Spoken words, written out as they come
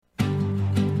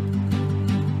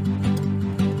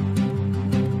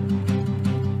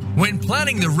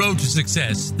planning the road to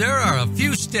success, there are a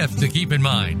few steps to keep in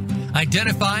mind.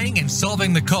 Identifying and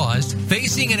solving the cause,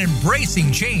 facing and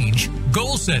embracing change,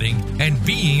 goal setting, and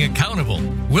being accountable.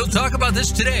 We'll talk about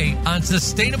this today on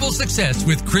Sustainable Success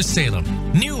with Chris Salem.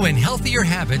 New and healthier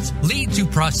habits lead to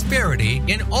prosperity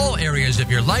in all areas of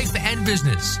your life and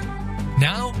business.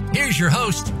 Now, here's your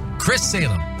host, Chris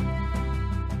Salem.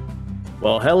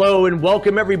 Well, hello and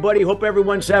welcome, everybody. Hope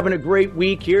everyone's having a great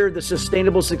week here, the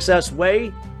Sustainable Success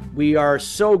Way. We are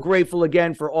so grateful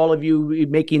again for all of you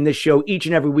making this show each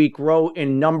and every week grow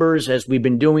in numbers, as we've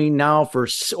been doing now for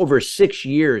over 6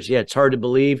 years. Yeah, it's hard to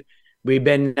believe. We've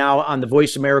been now on the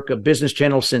Voice America Business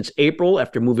Channel since April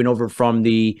after moving over from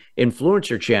the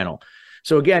Influencer Channel.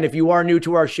 So again, if you are new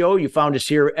to our show, you found us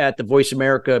here at the Voice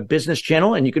America Business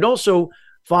Channel, and you can also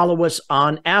follow us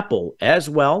on Apple as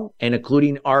well, and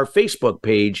including our Facebook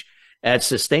page at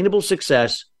Sustainable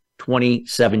Success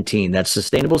 2017. That's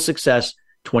Sustainable Success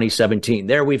 2017.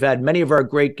 There we've had many of our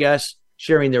great guests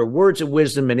sharing their words of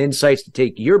wisdom and insights to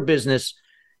take your business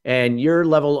and your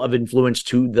level of influence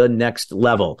to the next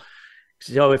level.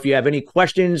 So if you have any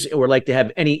questions or would like to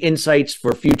have any insights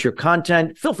for future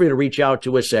content, feel free to reach out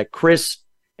to us at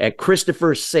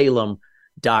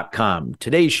Chris@ChristopherSalem.com.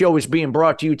 Today's show is being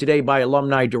brought to you today by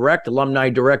Alumni Direct.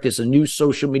 Alumni Direct is a new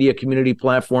social media community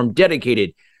platform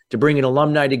dedicated to bringing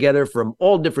alumni together from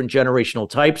all different generational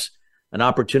types, an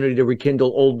opportunity to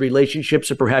rekindle old relationships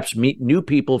or perhaps meet new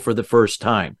people for the first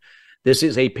time. This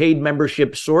is a paid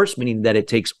membership source, meaning that it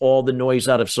takes all the noise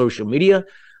out of social media,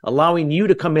 allowing you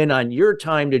to come in on your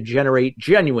time to generate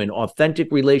genuine,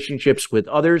 authentic relationships with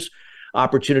others,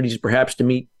 opportunities perhaps to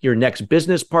meet your next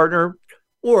business partner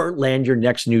or land your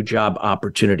next new job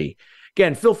opportunity.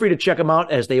 Again, feel free to check them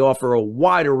out as they offer a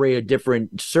wide array of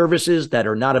different services that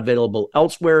are not available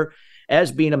elsewhere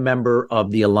as being a member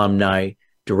of the Alumni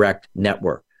Direct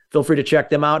Network. Feel free to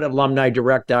check them out at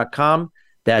alumnidirect.com.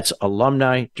 That's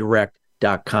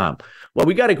alumnidirect.com. Well,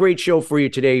 we got a great show for you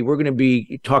today. We're going to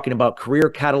be talking about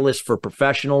career catalysts for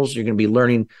professionals. You're going to be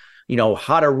learning,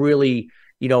 how to really,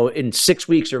 in 6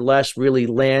 weeks or less, really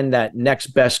land that next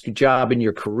best job in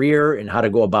your career and how to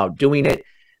go about doing it.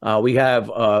 We have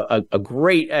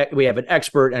an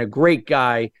expert and a great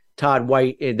guy, Todd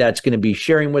White, that's going to be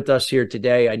sharing with us here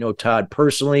today. I know Todd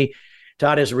personally.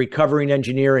 Todd is a recovering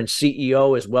engineer and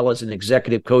CEO, as well as an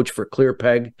executive coach for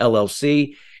ClearPeg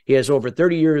LLC. He has over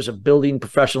 30 years of building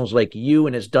professionals like you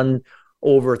and has done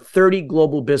over 30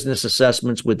 global business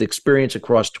assessments with experience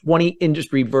across 20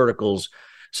 industry verticals,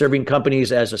 serving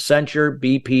companies as Accenture,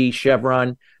 BP,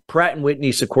 Chevron, Pratt & Whitney,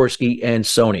 Sikorsky, and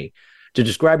Sony. To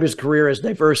describe his career as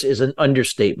diverse is an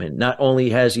understatement. Not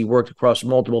only has he worked across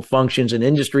multiple functions and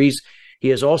industries, he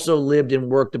has also lived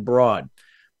and worked abroad.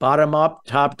 Bottom up,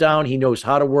 top down, he knows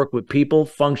how to work with people,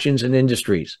 functions, and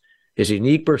industries. His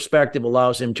unique perspective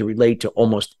allows him to relate to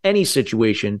almost any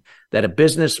situation that a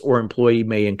business or employee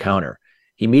may encounter.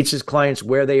 He meets his clients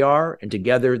where they are, and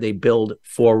together they build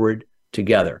forward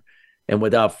together. And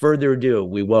without further ado,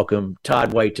 we welcome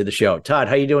Todd White to the show. Todd,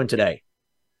 how you doing today?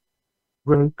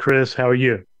 Well, Chris, how are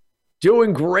you?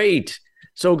 Doing great.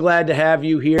 So glad to have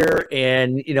you here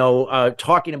and,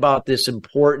 talking about this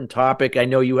important topic. I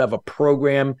know you have a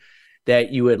program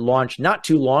that you had launched not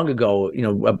too long ago,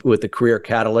 with the Career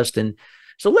Catalyst. And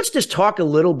so let's just talk a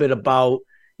little bit about,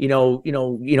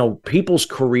 people's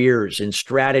careers and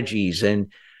strategies and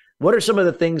what are some of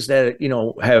the things that,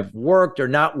 have worked or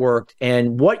not worked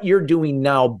and what you're doing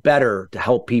now better to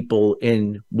help people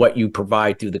in what you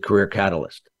provide through the Career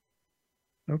Catalyst.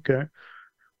 Okay.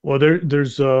 Well,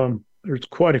 there's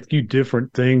quite a few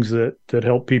different things that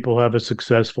help people have a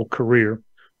successful career.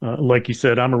 Like you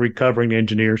said, I'm a recovering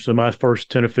engineer, so my first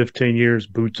 10 or 15 years,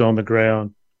 boots on the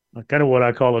ground, kind of what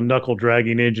I call a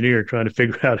knuckle-dragging engineer, trying to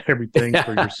figure out everything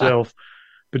for yourself,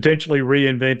 potentially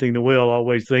reinventing the wheel,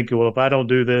 always thinking, well, if I don't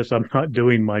do this, I'm not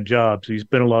doing my job. So you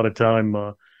spend a lot of time,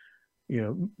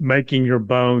 making your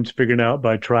bones, figuring out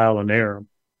by trial and error.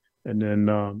 And then,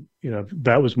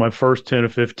 that was my first 10 or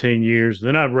 15 years.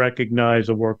 Then I recognized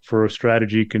I worked for a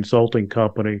strategy consulting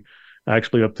company,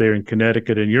 actually up there in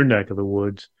Connecticut in your neck of the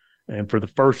woods. And for the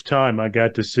first time, I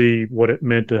got to see what it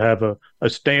meant to have a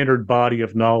standard body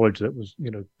of knowledge that was,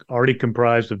 already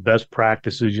comprised of best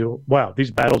practices. Wow, these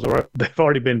battles they've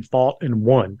already been fought and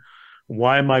won.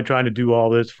 Why am I trying to do all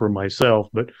this for myself?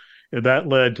 But that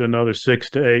led to another 6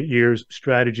 to 8 years,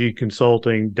 strategy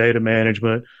consulting, data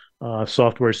management,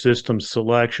 software systems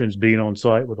selections, being on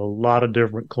site with a lot of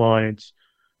different clients,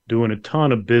 doing a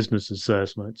ton of business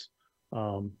assessments.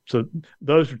 So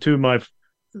those are two of my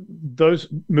those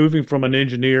moving from an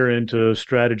engineer into a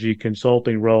strategy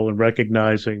consulting role and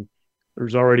recognizing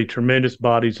There's already tremendous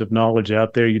bodies of knowledge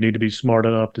out there. You need to be smart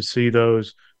enough to see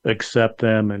those, accept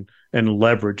them, and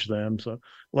leverage them. So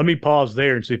let me pause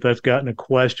there and see if that's gotten a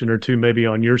question or two maybe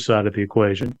on your side of the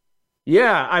equation.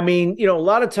 Yeah, I mean, a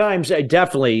lot of times I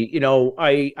definitely,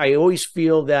 I always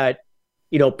feel that,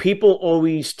 people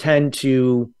always tend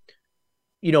to,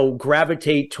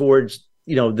 gravitate towards,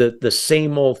 the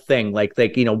same old thing, like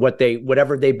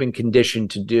whatever they've been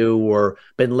conditioned to do or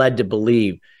been led to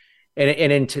believe. And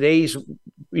in today's,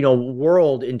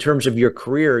 world, in terms of your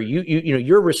career,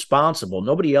 you're responsible.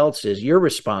 Nobody else is. You're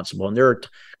responsible, and there are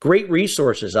great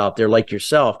resources out there like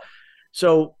yourself.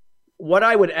 So what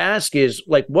I would ask is,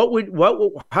 like,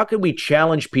 how could we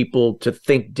challenge people to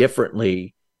think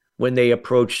differently when they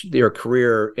approach their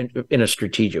career in a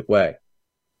strategic way?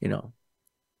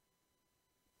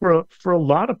 For a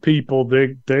lot of people,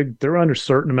 they're under a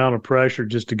certain amount of pressure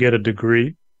just to get a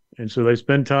degree, and so they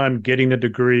spend time getting a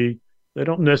degree. They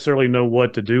don't necessarily know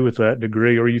what to do with that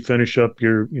degree, or you finish up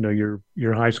your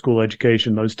high school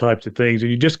education, those types of things, and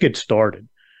you just get started.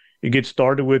 You get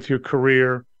started with your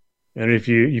career, and if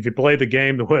you play the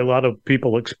game the way a lot of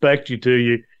people expect you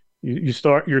to, you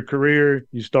start your career,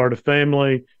 you start a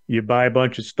family, you buy a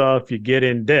bunch of stuff, you get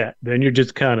in debt, then you're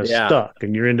just kind of stuck,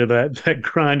 and you're into that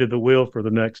grind of the wheel for the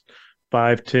next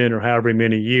 5, 10, or however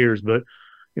many years. But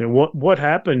what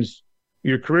happens?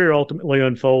 Your career ultimately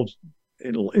unfolds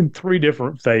in 3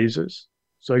 different phases.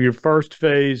 So your first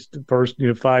phase, the first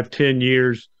 5, 10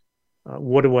 years,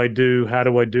 what do I do? How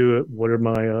do I do it? What are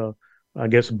my I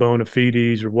guess bona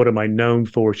fides, or what am I known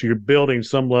for? So you're building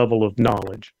some level of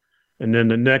knowledge. And then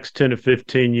the next 10 to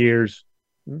 15 years,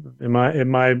 am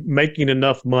I making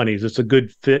enough money? Is this a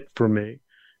good fit for me?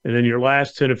 And then your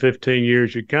last 10 to 15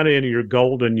 years, you're kind of into your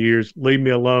golden years. Leave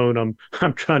me alone.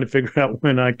 I'm trying to figure out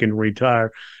when I can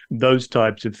retire, those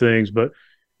types of things. But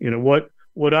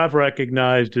what I've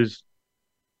recognized is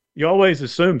you always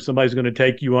assume somebody's going to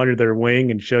take you under their wing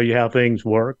and show you how things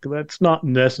work. That's not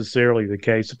necessarily the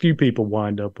case. A few people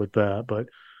wind up with that, but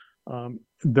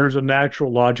there's a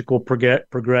natural, logical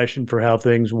progression for how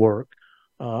things work.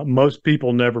 Most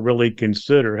people never really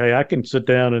consider, hey, I can sit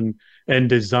down and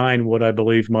design what I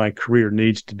believe my career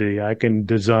needs to be. I can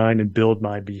design and build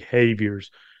my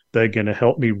behaviors that are going to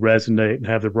help me resonate and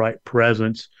have the right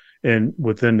presence and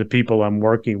within the people I'm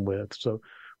working with. So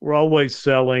we're always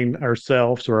selling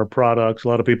ourselves or our products. A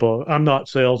lot of people, I'm not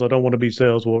sales, I don't want to be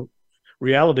sales. Well,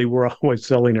 reality, we're always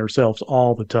selling ourselves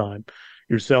all the time.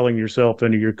 You're selling yourself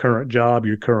into your current job,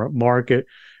 your current market,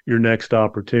 your next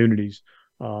opportunities.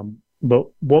 But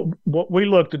what we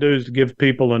look to do is to give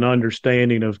people an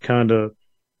understanding of kind of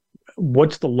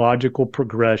what's the logical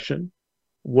progression.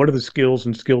 What are the skills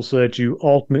and skill sets you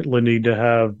ultimately need to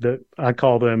have, that I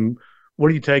call them,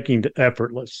 what are you taking to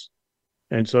effortless?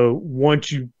 And so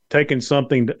once you've taken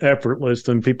something to effortless,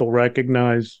 then people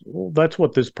recognize, well, that's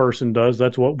what this person does.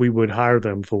 That's what we would hire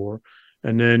them for.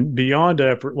 And then beyond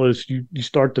effortless, you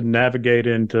start to navigate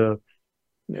into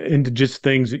just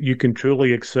things that you can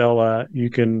truly excel at. You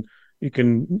can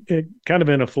kind of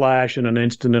in a flash, in an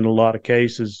instant, in a lot of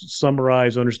cases,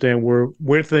 summarize, understand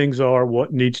where things are,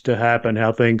 what needs to happen,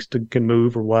 how things can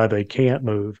move or why they can't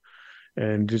move.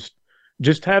 And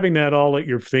just having that all at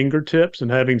your fingertips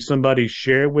and having somebody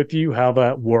share with you how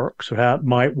that works or how it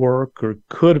might work or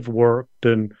could have worked.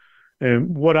 And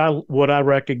what I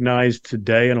recognize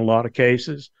today in a lot of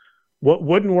cases, what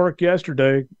wouldn't work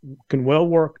yesterday can well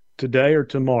work today or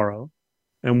tomorrow.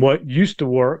 And what used to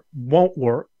work won't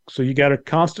work. So you got to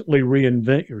constantly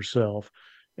reinvent yourself.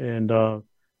 And,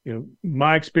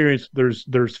 my experience,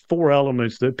 there's 4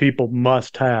 elements that people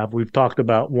must have. We've talked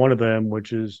about one of them,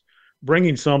 which is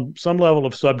bringing some level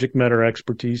of subject matter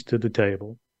expertise to the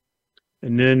table.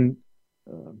 And then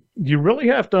you really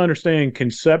have to understand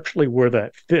conceptually where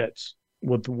that fits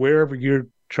with wherever you're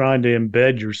trying to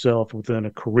embed yourself within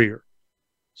a career.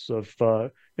 So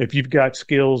if you've got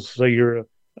skills, say you're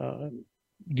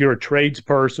a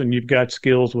tradesperson, you've got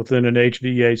skills within an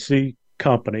HVAC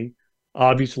company,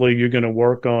 obviously you're going to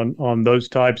work on those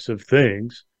types of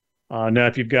things. Now,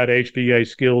 if you've got HVAC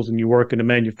skills and you work in a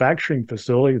manufacturing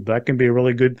facility, that can be a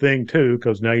really good thing too,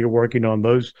 because now you're working on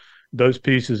those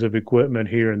pieces of equipment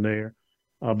here and there.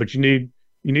 But you need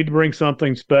to bring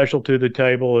something special to the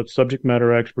table. It's subject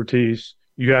matter expertise.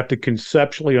 You have to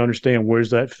conceptually understand, where's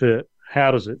that fit?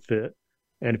 How does it fit?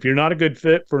 And if you're not a good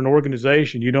fit for an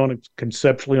organization, you don't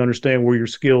conceptually understand where your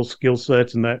skill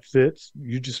sets and that fits,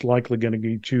 you're just likely going to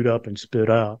get chewed up and spit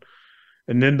out.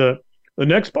 And then the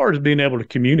next part is being able to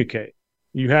communicate.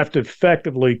 You have to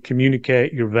effectively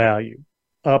communicate your value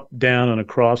up, down, and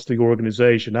across the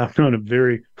organization. I've known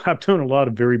a lot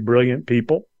of very brilliant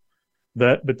people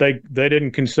but they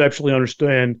didn't conceptually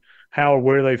understand how or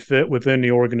where they fit within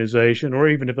the organization, or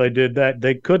even if they did that,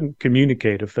 they couldn't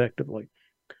communicate effectively.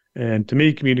 And to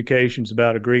me, communication is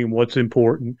about agreeing what's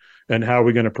important and how are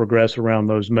we going to progress around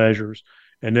those measures.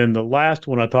 And then the last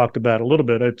one I talked about a little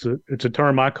bit, it's a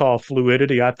term I call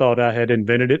fluidity. I thought I had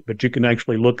invented it, but you can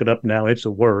actually look it up now. It's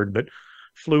a word, but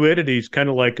fluidity is kind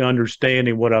of like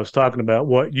understanding what I was talking about.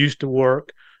 What used to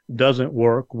work doesn't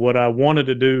work. What I wanted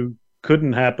to do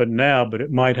couldn't happen now, but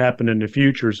it might happen in the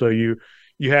future. So you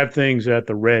have things at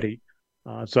the ready.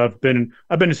 So I've been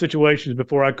in situations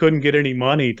before I couldn't get any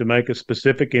money to make a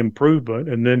specific improvement,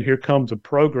 and then here comes a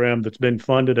program that's been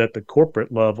funded at the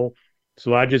corporate level.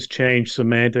 So I just change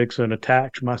semantics and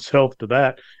attach myself to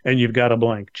that, and you've got a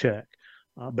blank check.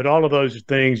 But all of those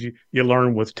things you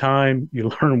learn with time, you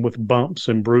learn with bumps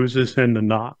and bruises and the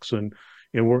knocks. And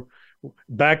we're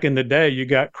back in the day, you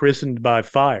got christened by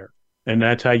fire, and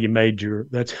that's how you made your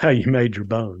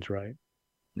bones, right?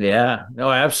 Yeah,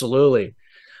 no, absolutely.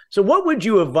 So what would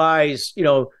you advise,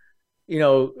 Todd,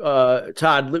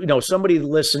 somebody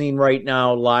listening right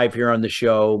now live here on the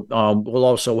show, we'll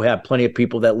also have plenty of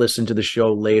people that listen to the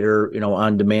show later,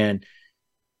 on demand.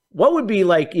 What would be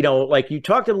like you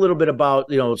talked a little bit about,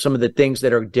 some of the things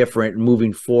that are different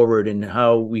moving forward and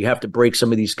how we have to break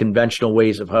some of these conventional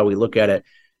ways of how we look at it.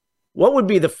 What would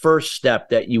be the first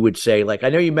step that you would say? Like, I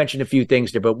know you mentioned a few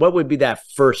things there, but what would be that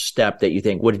first step that you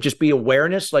think? Would it just be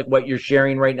awareness, like what you're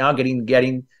sharing right now,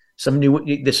 getting some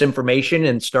this information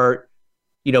and start,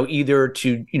 either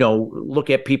to, look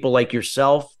at people like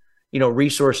yourself,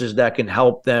 resources that can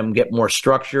help them get more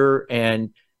structure and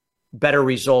better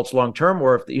results long term,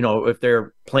 or if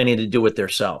they're planning to do it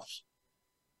themselves?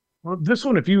 Well, this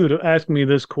one, if you would ask me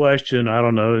this question, I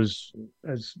don't know, as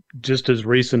just as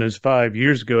recent as 5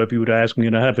 years ago, if you would ask me,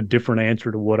 and I have a different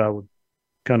answer to what I would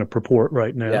kind of purport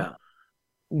right now. Yeah.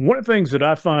 One of the things that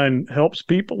I find helps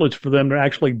people is for them to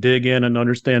actually dig in and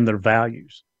understand their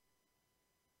values.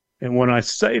 And when I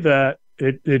say that,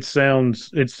 it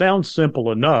sounds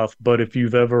simple enough, but if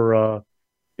you've ever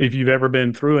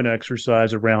been through an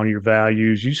exercise around your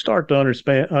values, you start to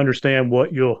understand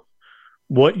what you'll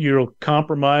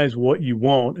compromise, what you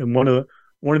won't. And one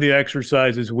of the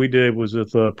exercises we did was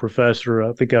with a professor,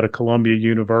 I think out of Columbia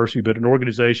University, but an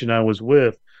organization I was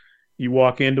with. You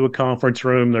walk into a conference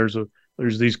room,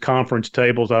 there's these conference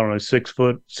tables, I don't know, 6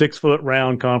 foot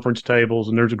round conference tables,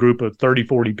 and there's a group of 30,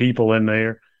 40 people in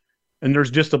there. And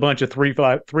there's just a bunch of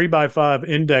 3x5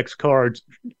 index cards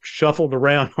shuffled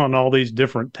around on all these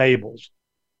different tables.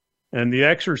 And the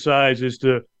exercise is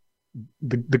the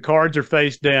cards are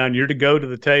face down. You're to go to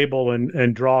the table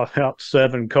and draw out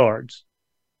 7 cards.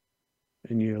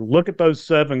 And you look at those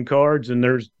 7 cards, and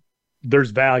there's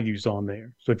values on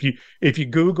there. So if you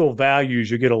Google values,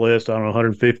 you get a list, I don't know,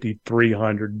 150,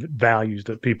 300 values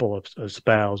that people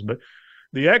espouse. But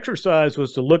the exercise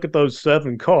was to look at those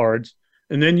 7 cards,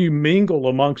 and then you mingle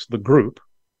amongst the group.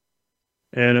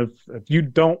 And if you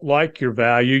don't like your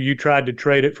value, you tried to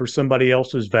trade it for somebody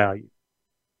else's value.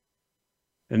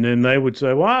 And then they would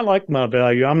say, well, I like my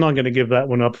value. I'm not going to give that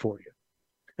one up for you.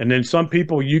 And then some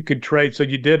people you could trade. So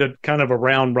you did a kind of a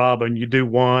round robin. You do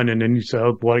one, and then you say,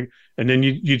 oh, boy, and then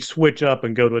you'd switch up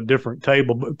and go to a different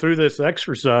table. But through this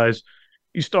exercise,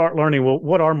 you start learning, well,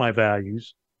 what are my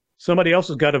values? Somebody else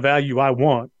has got a value I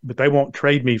want, but they won't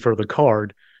trade me for the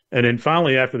card. And then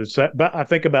finally, after I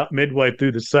think about midway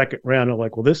through the second round, I'm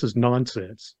like, well, this is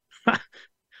nonsense.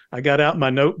 I got out my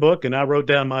notebook and I wrote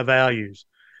down my values,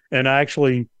 and I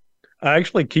actually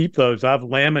keep those. I've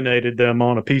laminated them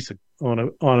on a piece of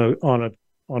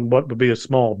on what would be a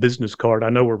small business card. I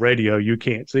know we're radio, you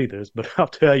can't see this, but I'll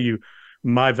tell you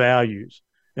my values.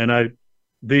 And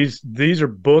these are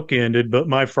bookended, but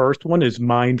my first one is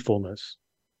mindfulness.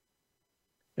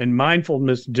 And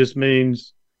mindfulness just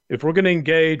means if we're going to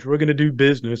engage, we're going to do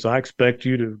business, I expect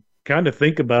you to kind of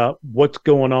think about what's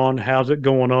going on, how's it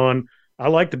going on. I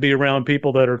like to be around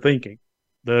people that are thinking,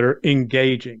 that are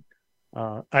engaging.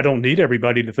 I don't need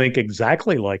everybody to think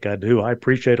exactly like I do. I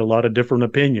appreciate a lot of different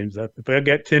opinions. If I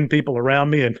get 10 people around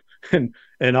me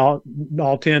and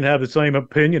all 10 have the same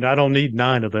opinion, I don't need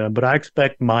 9 of them, but I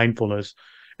expect mindfulness.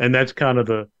 And that's kind of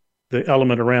the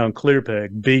element around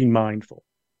ClearPeg, being mindful.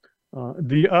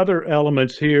 The other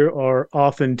elements here are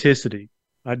authenticity.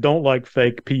 I don't like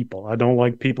fake people. I don't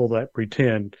like people that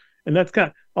pretend. And that's kind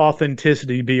of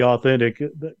authenticity, be authentic.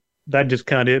 That just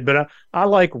kind of it. But I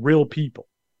like real people.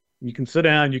 You can sit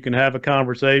down, you can have a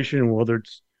conversation, whether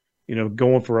it's,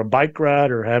 going for a bike ride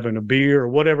or having a beer or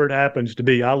whatever it happens to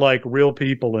be. I like real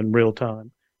people in real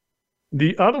time.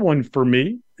 The other one for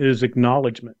me is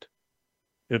acknowledgement.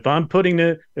 If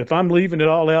I'm leaving it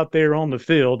all out there on the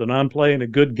field and I'm playing a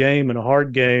good game and a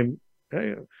hard game,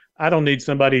 hey, I don't need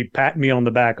somebody patting me on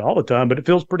the back all the time, but it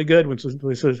feels pretty good when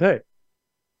somebody says, hey,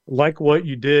 like what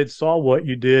you did, saw what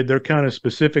you did. They're kind of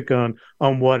specific on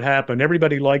what happened.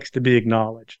 Everybody likes to be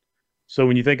acknowledged. So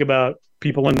when you think about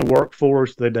people in the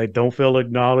workforce that they don't feel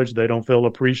acknowledged, they don't feel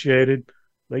appreciated,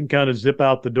 they can kind of zip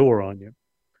out the door on you.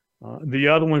 The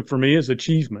other one for me is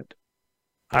achievement.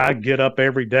 I get up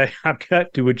every day. I've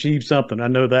got to achieve something. I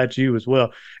know that's you as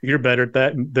well. You're better at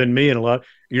that than me in a lot.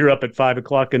 You're up at 5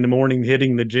 o'clock in the morning,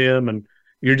 hitting the gym, and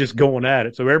you're just going at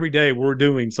it. So every day we're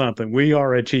doing something. We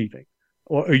are achieving,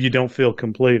 or you don't feel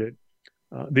completed.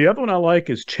 The other one I like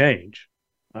is change.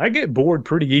 I get bored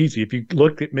pretty easy. If you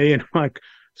look at me and like,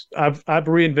 I've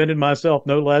reinvented myself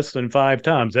no less than 5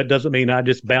 times. That doesn't mean I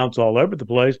just bounce all over the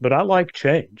place, but I like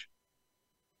change.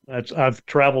 I've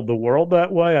traveled the world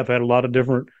that way. I've had a lot of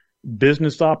different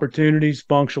business opportunities,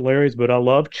 functional areas, but I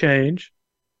love change.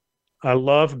 I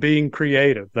love being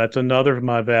creative. That's another of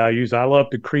my values. I love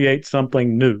to create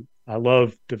something new. I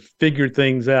love to figure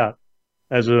things out.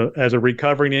 As a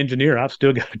recovering engineer, I've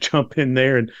still got to jump in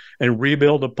there and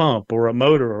rebuild a pump or a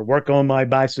motor or work on my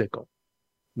bicycle.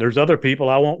 There's other people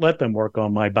I won't let them work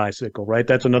on my bicycle, right?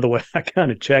 That's another way I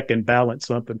kind of check and balance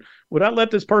something. Would I let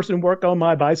this person work on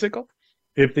my bicycle?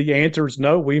 If the answer is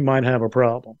no, we might have a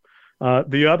problem.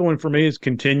 The other one for me is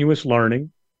continuous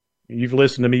learning. You've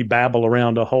listened to me babble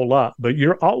around a whole lot, but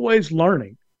you're always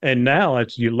learning. And now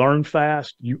it's you learn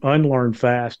fast, you unlearn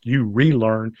fast, you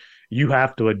relearn. You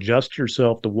have to adjust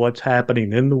yourself to what's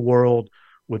happening in the world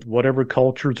with whatever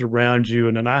culture's around you.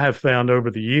 And then I have found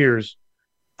over the years,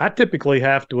 I typically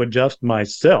have to adjust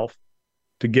myself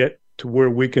to get to where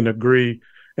we can agree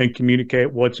and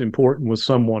communicate what's important with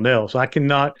someone else. I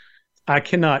cannot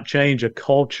change a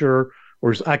culture,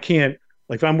 or I can't,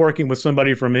 like if I'm working with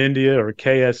somebody from India or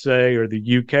KSA or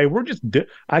the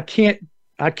UK,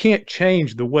 I can't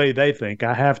change the way they think.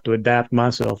 I have to adapt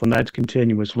myself, and that's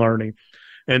continuous learning.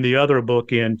 And the other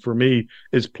bookend for me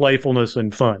is playfulness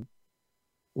and fun.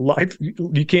 Life,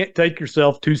 you can't take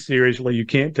yourself too seriously. You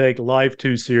can't take life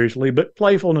too seriously, but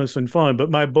playfulness and fun.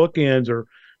 But my bookends are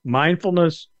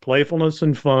mindfulness, playfulness,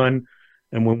 and fun.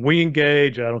 And when we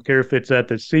engage, I don't care if it's at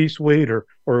the C-suite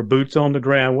or boots on the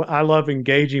ground. I love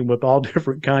engaging with all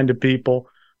different kind of people.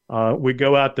 We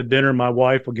go out to dinner. My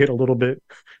wife will get a little bit,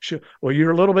 well,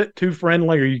 you're a little bit too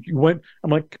friendly, or you went.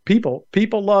 I'm like, people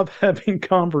love having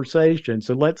conversations,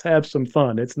 so let's have some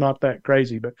fun. It's not that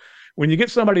crazy, but when you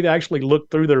get somebody to actually look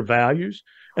through their values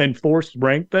and force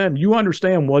rank them, you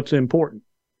understand what's important.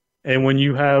 And when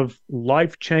you have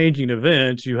life-changing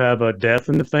events, you have a death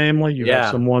in the family, you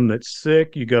have someone that's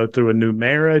sick, you go through a new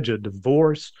marriage, a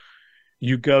divorce,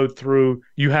 you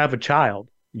have a child.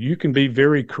 You can be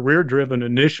very career-driven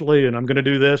initially, and I'm going to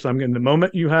do this. The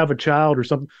moment you have a child or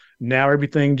something, now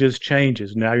everything just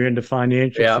changes. Now you're into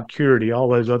financial security, all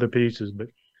those other pieces. But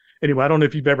anyway, I don't know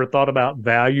if you've ever thought about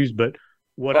values, but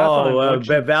what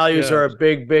values are a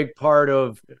big part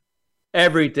of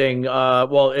everything.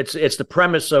 It's the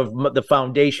premise of the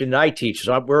foundation I teach.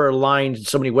 So we're aligned in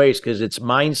so many ways because it's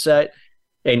mindset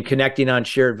and connecting on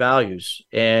shared values,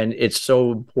 and it's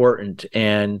so important.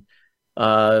 And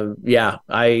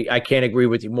I can't agree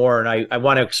with you more. And I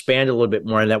want to expand a little bit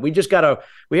more on that.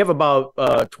 We have about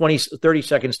 30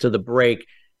 seconds to the break,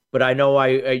 but I know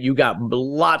you got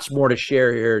lots more to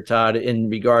share here, Todd, in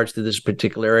regards to this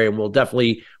particular area. And we'll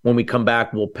definitely, when we come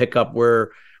back, we'll pick up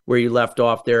where you left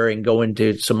off there and go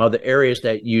into some other areas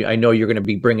that I know you're going to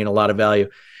be bringing a lot of value.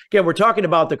 Again, we're talking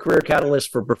about the Career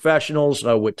Catalyst for Professionals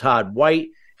with Todd White.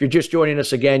 If you're just joining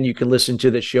us again, you can listen to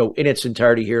the show in its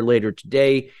entirety here later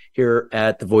today here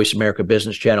at the Voice America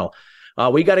Business Channel.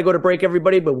 We got to go to break,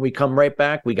 everybody, but when we come right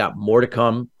back, we got more to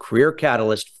come. Career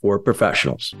Catalyst for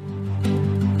Professionals.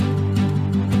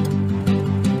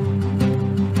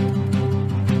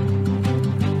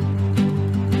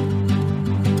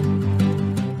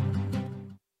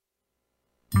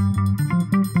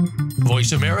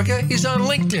 Voice America is on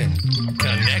LinkedIn.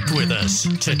 Connect with us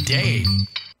today.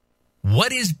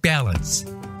 What is balance?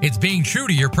 It's being true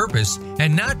to your purpose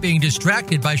and not being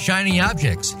distracted by shiny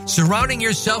objects, surrounding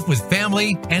yourself with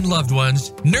family and loved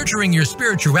ones, nurturing your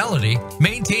spirituality,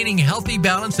 maintaining healthy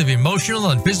balance of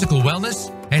emotional and physical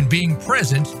wellness, and being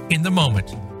present in the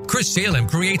moment. Chris Salem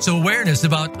creates awareness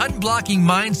about unblocking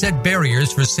mindset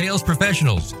barriers for sales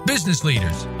professionals, business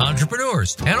leaders,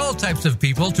 entrepreneurs, and all types of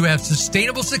people to have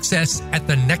sustainable success at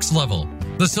the next level.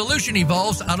 The solution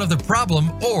evolves out of the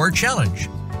problem or challenge.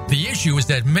 The issue is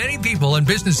that many people and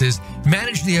businesses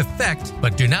manage the effect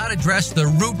but do not address the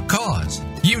root cause.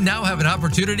 You now have an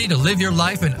opportunity to live your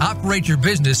life and operate your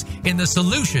business in the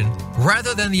solution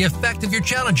rather than the effect of your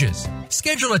challenges.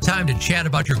 Schedule a time to chat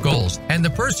about your goals and the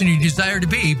person you desire to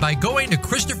be by going to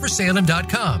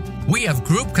ChristopherSalem.com. We have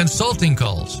group consulting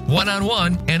calls,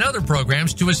 one-on-one, and other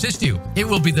programs to assist you. It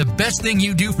will be the best thing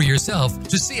you do for yourself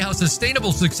to see how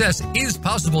sustainable success is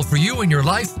possible for you in your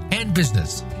life and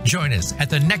business. Join us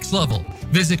at the next level.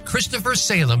 Visit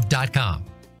ChristopherSalem.com.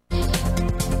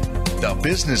 The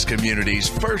business community's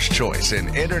first choice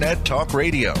in Internet Talk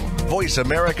Radio. Voice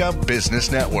America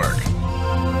Business Network.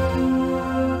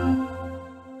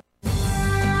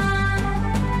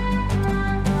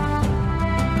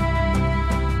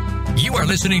 You are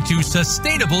listening to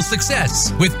Sustainable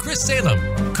Success with Chris Salem.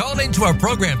 Call into our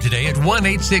program today at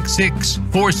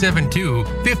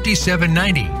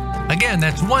 1-866-472-5790. Again,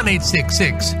 that's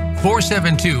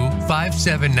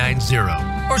 1-866-472-5790.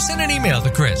 Or send an email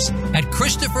to Chris at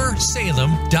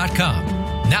ChristopherSalem.com.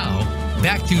 Now,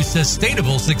 back to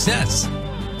Sustainable Success.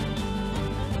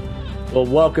 Well,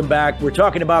 welcome back. We're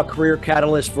talking about career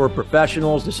catalysts for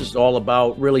professionals. This is all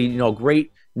about really,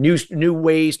 great new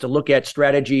ways to look at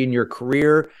strategy in your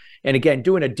career. And again,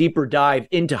 doing a deeper dive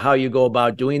into how you go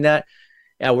about doing that.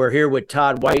 We're here with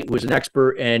Todd White, who is an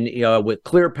expert and with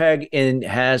ClearPeg and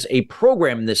has a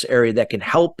program in this area that can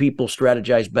help people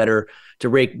strategize better to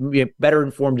make better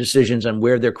informed decisions on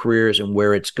where their career is and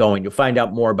where it's going. You'll find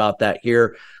out more about that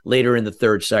here later in the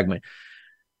third segment.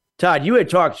 Todd, you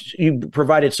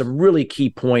provided some really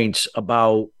key points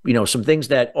about, some things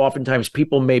that oftentimes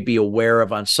people may be aware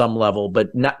of on some level, but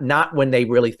not when they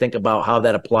really think about how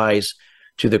that applies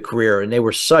to the career. And they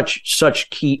were such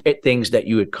key things that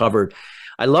you had covered.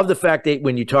 I love the fact that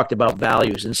when you talked about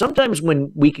values, and sometimes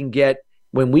when we can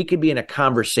be in a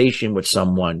conversation with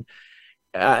someone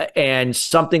and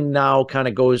something now kind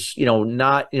of goes,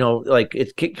 like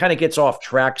it kind of gets off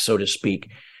track, so to speak.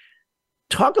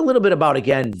 Talk a little bit about,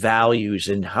 again, values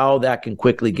and how that can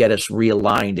quickly get us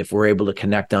realigned if we're able to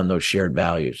connect on those shared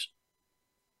values.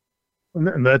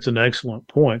 And that's an excellent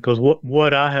point, because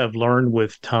what I have learned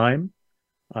with time,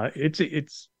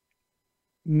 it's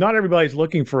not everybody's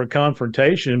looking for a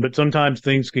confrontation, but sometimes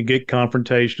things can get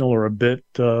confrontational or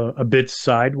a bit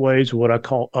sideways, what I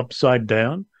call upside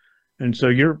down. And so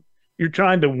you're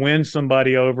trying to win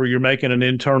somebody over. You're making an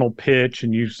internal pitch,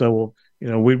 and you say, well,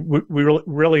 we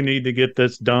really need to get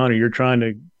this done, or you're trying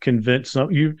to convince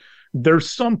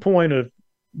there's some point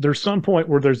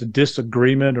where there's a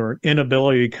disagreement or an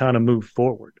inability to kind of move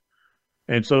forward.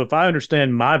 And so if I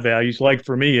understand my values, like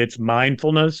for me, it's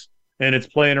mindfulness and it's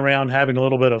playing around, having a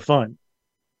little bit of fun.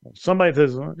 Somebody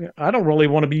says, I don't really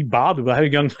want to be bothered. I had a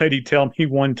young lady tell me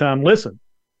one time, listen,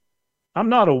 I'm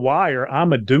not a whyer,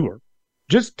 I'm a doer.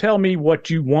 Just tell me what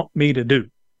you want me to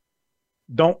do.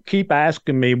 Don't keep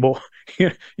asking me, well,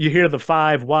 you hear the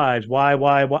 5 whys, why?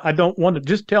 I don't want to.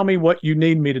 Just tell me what you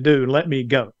need me to do and let me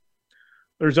go.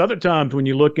 There's other times when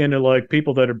you look into like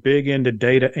people that are big into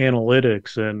data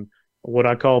analytics and what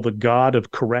I call the God of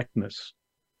correctness.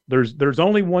 There's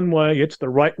only one way. It's the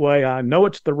right way. I know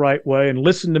it's the right way, and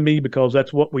listen to me because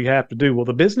that's what we have to do. Well,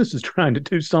 the business is trying to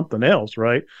do something else,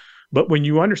 right? But when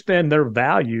you understand their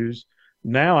values,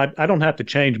 now I don't have to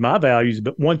change my values,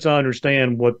 but once I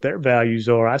understand what their values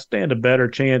are, I stand a better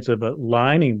chance of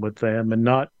aligning with them and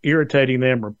not irritating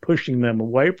them or pushing them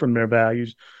away from their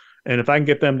values. And if I can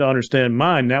get them to understand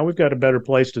mine, now we've got a better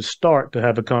place to start to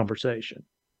have a conversation.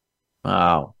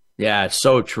 Wow. Yeah, it's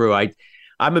so true.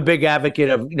 I'm a big advocate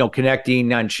of,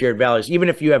 connecting on shared values, even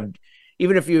if you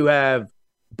have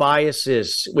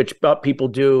biases, which people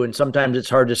do, and sometimes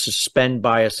it's hard to suspend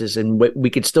biases, and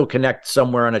we could still connect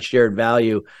somewhere on a shared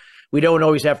value. We don't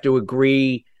always have to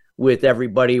agree with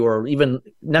everybody or even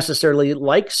necessarily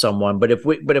like someone, but if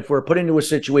we're put into a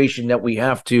situation that we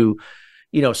have to,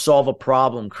 solve a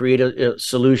problem, create a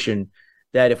solution,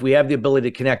 that if we have the ability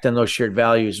to connect on those shared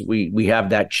values, we have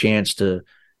that chance to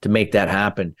make that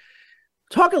happen.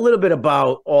 Talk a little bit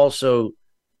about also,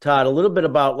 Todd, a little bit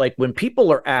about like when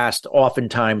people are asked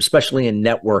oftentimes, especially in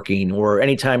networking or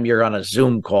anytime you're on a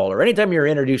Zoom call or anytime you're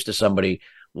introduced to somebody,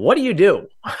 what do you do?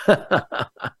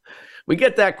 We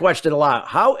get that question a lot.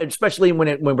 How, especially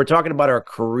when we're talking about our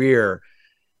career,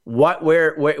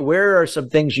 where are some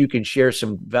things you can share,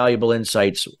 some valuable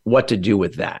insights, what to do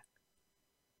with that?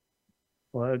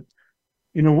 Well,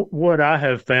 what I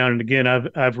have found, and again,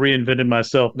 I've reinvented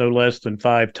myself no less than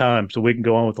 5 times, so we can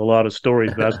go on with a lot of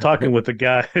stories. But I was talking with a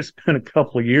guy, it's been a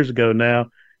couple of years ago now.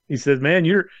 He says, man,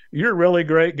 you're a really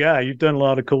great guy. You've done a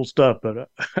lot of cool stuff, but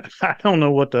I don't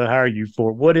know what to hire you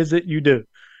for. What is it you do?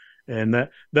 And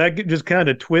that just kind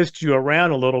of twists you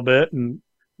around a little bit. And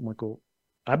I'm like, well,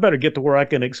 I better get to where I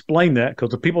can explain that,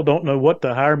 because if people don't know what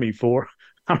to hire me for,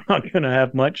 I'm not going to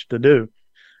have much to do.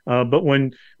 But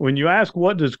when you ask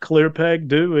what does ClearPeg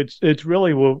do, it's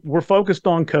really, we're focused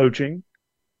on coaching,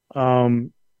 but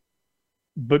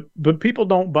people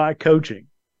don't buy coaching.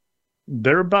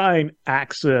 They're buying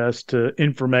access to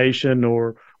information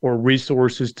or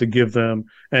resources to give them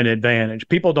an advantage.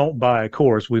 People don't buy a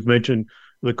course. We've mentioned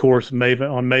the course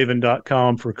Maven on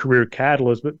Maven.com for Career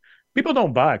Catalyst, but people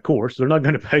don't buy a course. They're not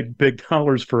going to pay big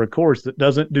dollars for a course that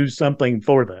doesn't do something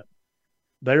for them.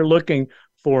 They're looking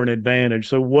for an advantage.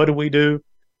 So what do?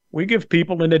 We give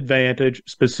people an advantage,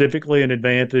 specifically an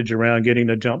advantage around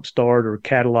getting a jump start or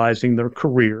catalyzing their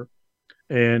career.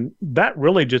 And that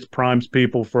really just primes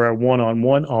people for our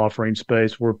one-on-one offering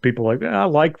space, where people are like, I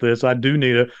like this. I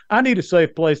need a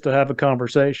safe place to have a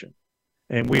conversation.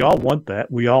 And we all want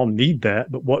that. We all need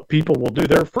that. But what people will do,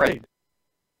 they're afraid.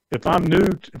 If I'm new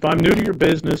to your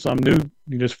business, I'm new,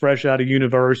 just fresh out of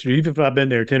university, even if I've been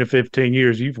there 10 or 15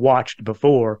 years, you've watched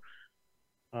before.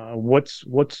 What's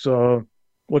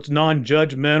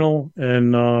non-judgmental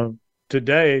and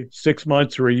today, 6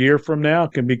 months or a year from now,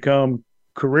 can become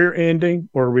career ending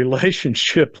or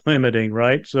relationship limiting,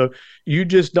 right? So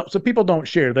people don't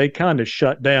share. They kind of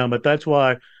shut down. But that's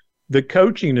why the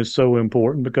coaching is so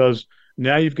important, because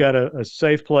now you've got a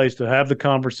safe place to have the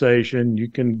conversation. You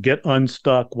can get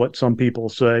unstuck, what some people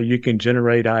say. You can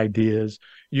generate ideas.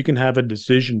 You can have a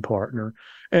decision partner.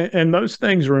 And those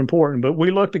things are important. But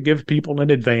we look to give people an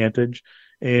advantage.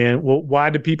 And why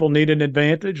do people need an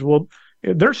advantage? Well,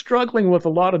 they're struggling with a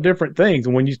lot of different things.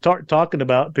 And when you start talking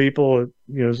about people,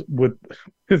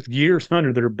 with years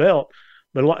under their belt,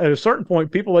 but at a certain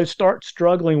point, they start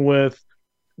struggling with,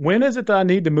 when is it that I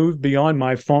need to move beyond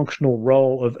my functional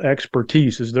role of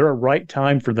expertise? Is there a right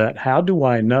time for that? How do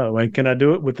I know? And can I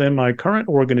do it within my current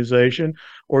organization,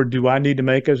 or do I need to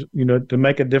make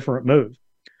a different move?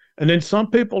 And then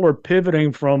some people are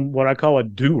pivoting from what I call a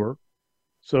doer.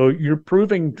 So you're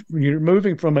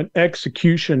moving from an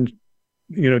execution,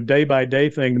 day by day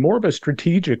thing, more of a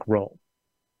strategic role.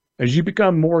 As you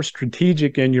become more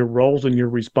strategic in your roles and your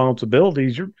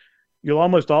responsibilities, you'll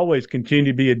almost always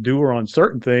continue to be a doer on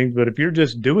certain things. But if you're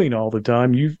just doing all the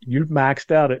time, you've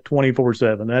maxed out at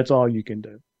 24/7. That's all you can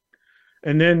do.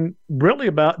 And then really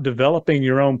about developing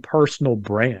your own personal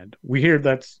brand.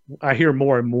 I hear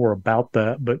more and more about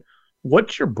that, but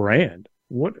what's your brand?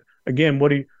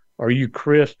 Are you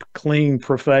crisp, clean,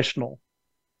 professional?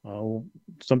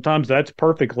 Sometimes that's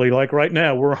perfectly, like right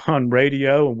now we're on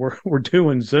radio and we're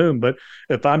doing Zoom, but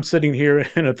if I'm sitting here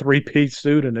in a 3-piece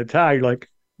suit and a tie, you're like,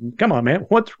 come on, man,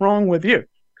 what's wrong with you?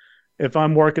 If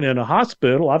I'm working in a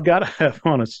hospital, I've got to have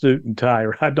on a suit and tie,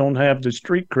 or I don't have the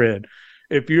street cred.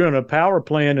 If you're in a power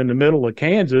plant in the middle of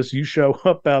Kansas, you show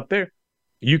up out there,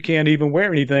 you can't even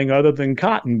wear anything other than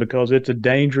cotton, because it's a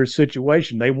dangerous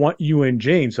situation. They want you in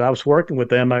jeans. So I was working with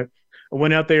them. I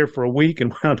went out there for a week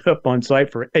and wound up on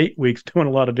site for 8 weeks doing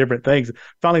a lot of different things.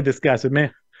 Finally, this guy said,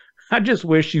 man, I just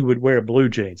wish you would wear blue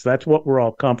jeans. That's what we're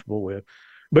all comfortable with.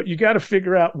 But you got to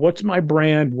figure out, what's my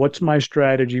brand? What's my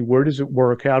strategy? Where does it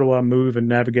work? How do I move and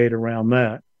navigate around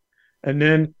that? And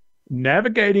then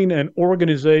navigating an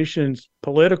organization's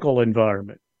political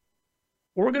environment.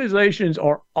 Organizations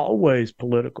are always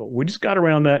political. We just got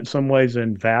around that in some ways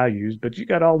in values, but you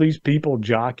got all these people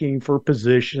jockeying for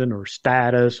position or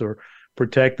status or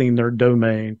protecting their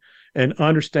domain, and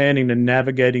understanding and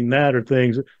navigating that are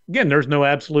things. Again, there's no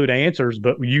absolute answers,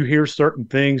 but you hear certain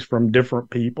things from different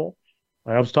people.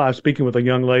 I was speaking with a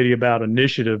young lady about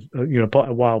initiative,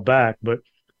 a while back, but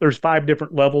there's 5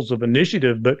 different levels of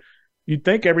initiative, but you'd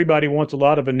think everybody wants a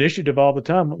lot of initiative all the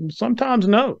time. Sometimes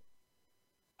no.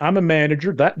 I'm a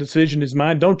manager. That decision is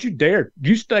mine. Don't you dare.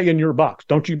 You stay in your box.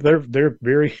 Don't you? They're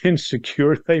very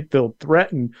insecure. They feel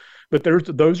threatened. But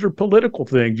those are political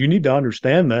things. You need to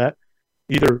understand that.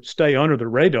 Either stay under the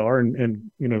radar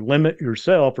and limit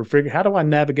yourself, or figure, how do I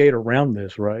navigate around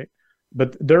this, right?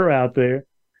 But they're out there.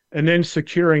 And then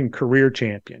securing career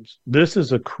champions. This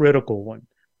is a critical one.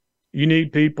 You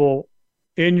need people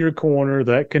in your corner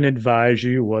that can advise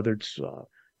you, whether it's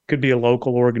could be a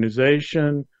local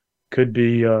organization, could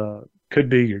be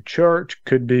your church,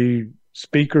 could be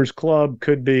speakers club,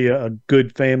 could be a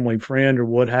good family friend or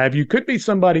what have you, could be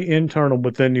somebody internal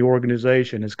within the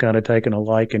organization has kind of taken a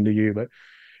liking to you. But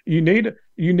you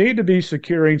need to be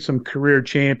securing some career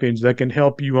champions that can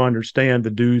help you understand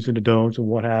the do's and the don'ts and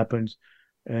what happens.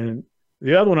 And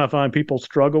the other one I find people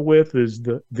struggle with is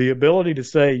the ability to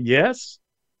say yes,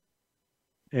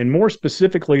 and more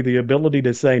specifically, the ability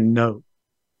to say no.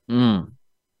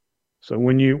 So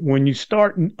when you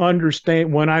start and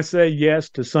understand, when I say yes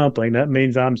to something, that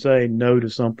means I'm saying no to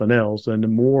something else. And the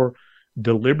more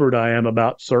deliberate I am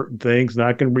about certain things, and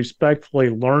I can respectfully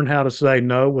learn how to say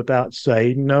no without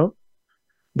saying no,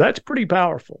 that's pretty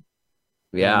powerful.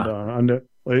 Yeah. And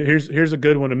here's a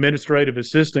good one. Administrative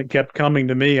assistant kept coming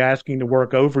to me asking to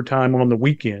work overtime on the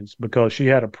weekends because she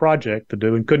had a project to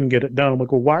do and couldn't get it done. I'm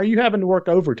like, well, why are you having to work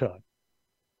overtime?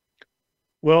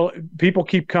 Well, people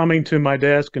keep coming to my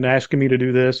desk and asking me to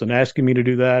do this and asking me to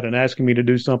do that and asking me to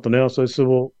do something else. I said,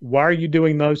 well, why are you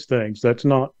doing those things? That's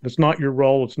not your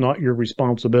role. It's not your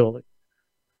responsibility.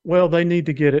 Well, they need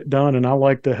to get it done, and I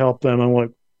like to help them. I'm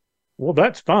like, well,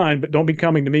 that's fine, but don't be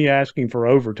coming to me asking for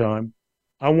overtime.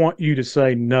 I want you to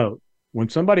say no. When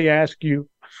somebody asks you,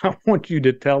 I want you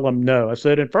to tell them no. I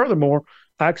said, and furthermore,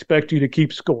 I expect you to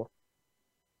keep score.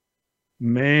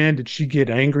 Man, did she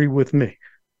get angry with me.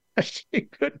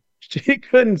 She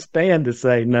couldn't stand to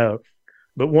say no.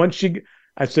 But once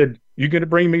I said, you're going to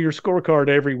bring me your scorecard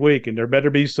every week, and there better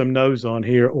be some no's on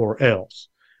here or else.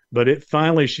 But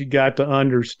finally, she got to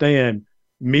understand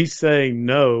me saying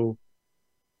no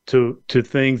to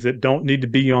things that don't need to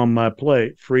be on my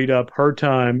plate, freed up her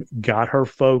time, got her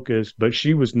focused, but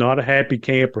she was not a happy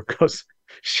camper because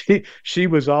she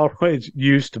was always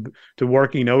used to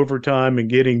working overtime and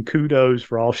getting kudos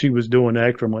for all she was doing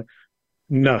extra. I'm like,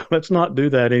 no, let's not do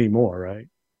that anymore, right?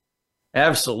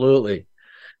 Absolutely.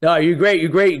 No, you're great. You're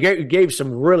great. You gave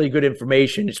some really good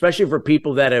information, especially for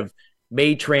people that have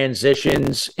made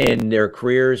transitions in their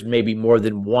careers, maybe more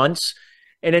than once.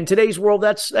 And in today's world,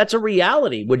 that's a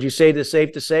reality. Would you say that's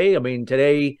safe to say? I mean,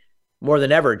 today, more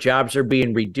than ever, jobs are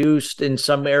being reduced in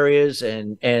some areas,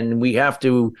 and we have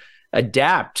to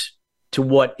adapt to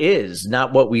what is,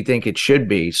 not what we think it should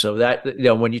be. So that,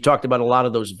 when you talked about a lot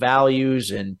of those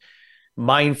values and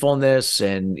mindfulness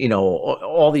and,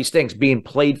 all these things, being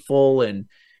playful, and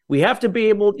we have to be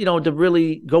able, to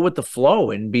really go with the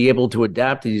flow and be able to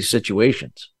adapt to these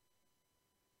situations.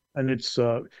 And it's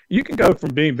you can go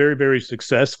from being very, very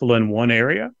successful in one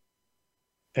area,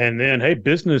 and then, hey,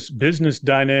 business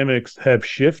dynamics have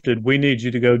shifted. We need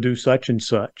you to go do such and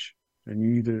such,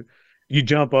 and you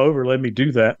jump over, let me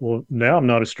do that. Well, now I'm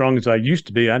not as strong as I used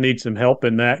to be. I need some help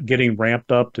in that, getting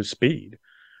ramped up to speed.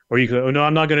 Or you go, oh, no,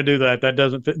 I'm not going to do that. That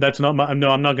doesn't fit. That's not my.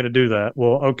 No, I'm not going to do that.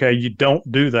 Well, okay, you don't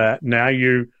do that. Now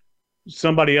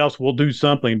somebody else will do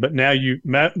something, but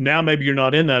now maybe you're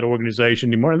not in that organization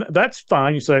anymore. And that's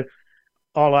fine. You say,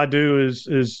 all I do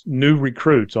is new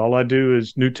recruits. All I do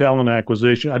is new talent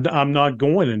acquisition. I'm not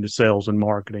going into sales and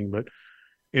marketing, but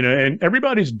and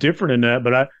everybody's different in that.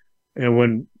 But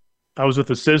when I was with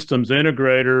a systems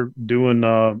integrator doing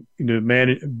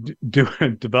doing a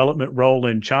development role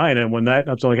in China, and I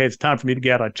was like, hey, it's time for me to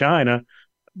get out of China.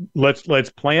 Let's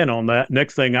plan on that.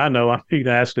 Next thing I know, I'm being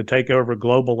asked to take over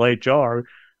global HR. I'm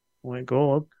like,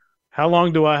 oh, how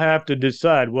long do I have to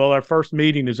decide? Well, our first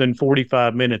meeting is in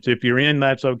 45 minutes. If you're in,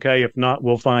 that's okay. If not,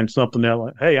 we'll find something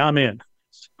else. Hey, I'm in.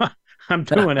 I'm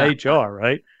doing HR,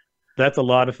 right? That's a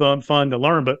lot of fun to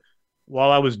learn. But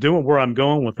while I was doing, where I'm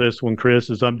going with this one, Chris,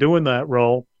 is I'm doing that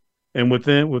role, and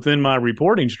within my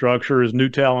reporting structure is new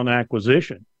talent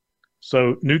acquisition.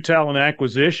 So new talent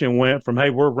acquisition went from,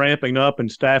 hey, we're ramping up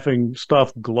and staffing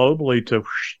stuff globally, to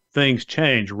things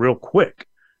change real quick.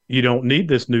 You don't need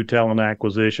this new talent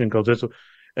acquisition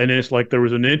and it's like there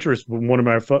was an interest from one of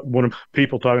my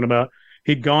people talking about,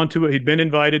 he'd been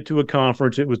invited to a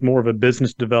conference. It was more of a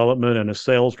business development and a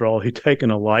sales role. He'd taken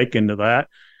a liking to that.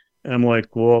 And I'm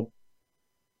like, well,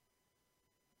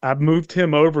 I've moved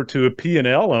him over to a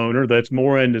P&L owner that's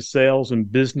more into sales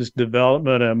and business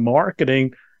development and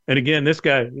marketing. And again, this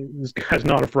guy's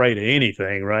not afraid of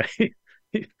anything, right?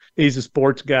 He's a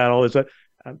sports guy, all this.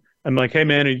 I'm like, hey,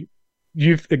 man,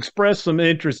 you've expressed some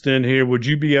interest in here. Would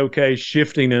you be okay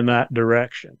shifting in that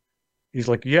direction? He's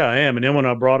like, yeah, I am. And then when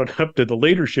I brought it up to the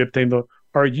leadership team,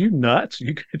 are you nuts?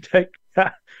 You could take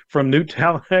from new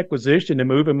talent acquisition and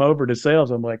move him over to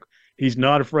sales. I'm like, he's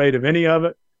not afraid of any of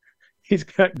it. He's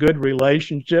got good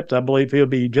relationships. I believe he'll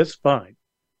be just fine.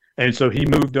 And so he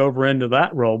moved over into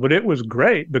that role. But it was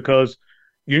great because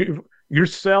you're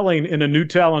selling in a new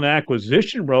talent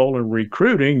acquisition role and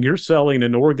recruiting. You're selling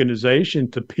an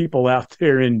organization to people out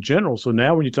there in general. So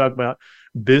now when you talk about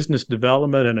business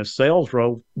development and a sales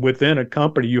role within a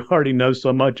company you already know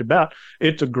so much about,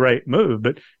 it's a great move.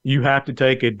 But you have to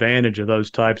take advantage of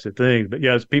those types of things. But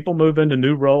yeah, as people move into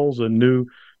new roles and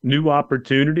new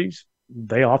opportunities,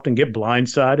 they often get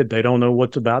blindsided. They don't know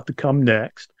what's about to come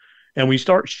next. And we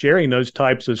start sharing those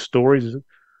types of stories.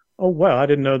 Oh, wow, I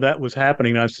didn't know that was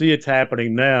happening. I see it's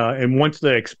happening now. And once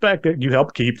they expect it, you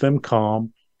help keep them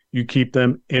calm. You keep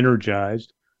them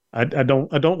energized. I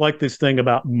don't like this thing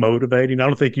about motivating. I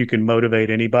don't think you can motivate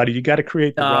anybody. You got to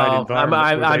create the right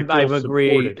environment. I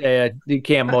agree. You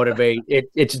can't motivate.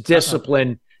 It's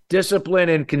discipline,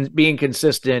 and being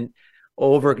consistent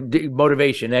over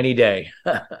motivation any day.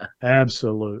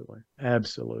 Absolutely.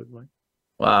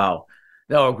 Wow.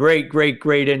 No,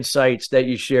 great insights that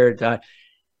you shared.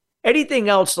 Anything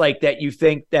else like that you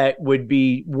think that would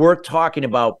be worth talking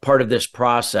about part of this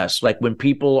process? Like when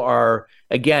people are,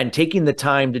 again, taking the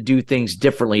time to do things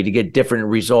differently to get different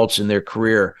results in their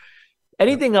career.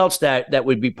 Anything else that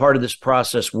would be part of this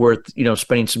process worth,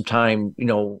 spending some time,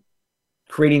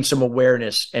 creating some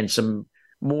awareness and some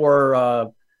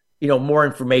more, more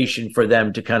information for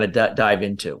them to kind of dive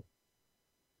into?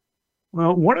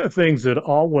 Well, one of the things that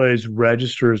always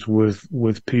registers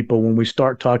with people when we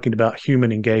start talking about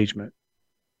human engagement,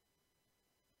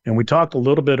 and we talked a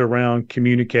little bit around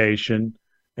communication,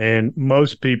 and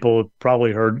most people have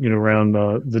probably heard, around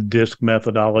the DISC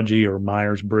methodology or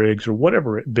Myers-Briggs or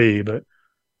whatever it be. But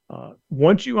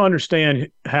once you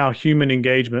understand how human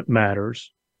engagement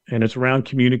matters, and it's around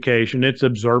communication, it's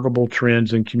observable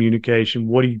trends in communication.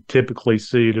 What do you typically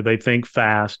see? Do they think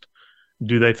fast?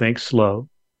 Do they think slow?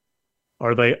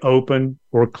 Are they open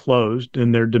or closed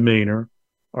in their demeanor?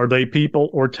 Are they people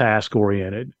or task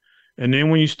oriented? And then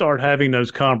when you start having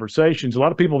those conversations, a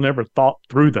lot of people never thought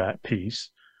through that piece,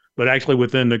 but actually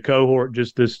within the cohort,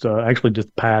 just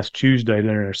past Tuesday,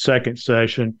 during our second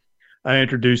session, I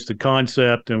introduced the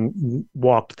concept and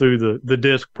walked through the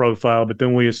DISC profile, but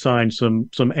then we assigned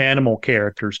some animal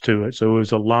characters to it. So it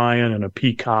was a lion and a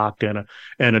peacock and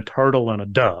a turtle and a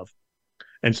dove.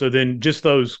 And so then just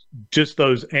those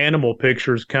animal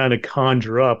pictures kind of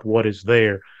conjure up what is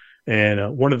there.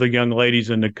 And one of the young ladies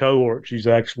in the cohort, she's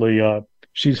actually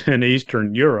she's in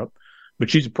Eastern Europe, but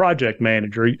she's a project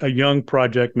manager, a young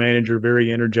project manager,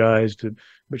 very energized.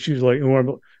 But she's like,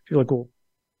 well,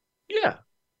 yeah,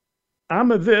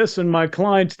 I'm a this and my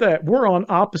client's that. We're on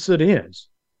opposite ends.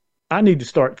 I need to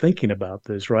start thinking about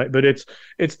this, right? But it's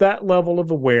that level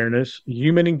of awareness.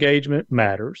 Human engagement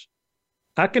matters.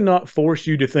 I cannot force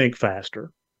you to think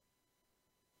faster.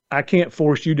 I can't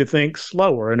force you to think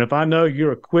slower. And if I know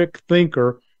you're a quick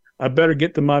thinker, I better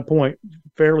get to my point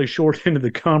fairly short into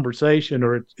the conversation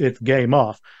or it's game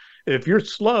off. If you're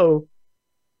slow,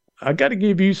 I got to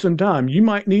give you some time. You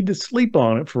might need to sleep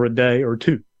on it for a day or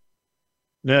two.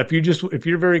 Now, if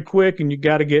you're very quick and you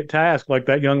got to get tasked, like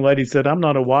that young lady said, I'm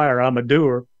not a whyer, I'm a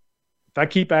doer. If I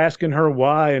keep asking her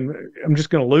why, and I'm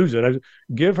just going to lose it. I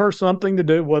give her something to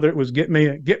do, whether it was get me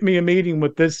a meeting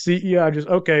with this CEO. I just,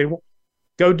 okay, well,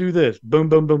 go do this. Boom,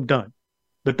 boom, boom, done.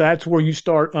 But that's where you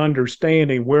start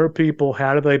understanding where people,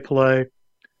 how do they play,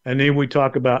 and then we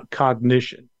talk about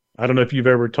cognition. I don't know if you've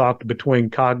ever talked between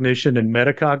cognition and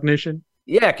metacognition.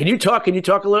 Yeah, can you talk a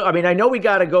little? I mean, I know we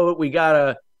have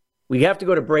to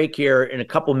go to break here in a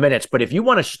couple minutes. But if you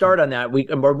want to start on that, we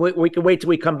can wait till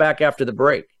we come back after the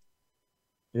break.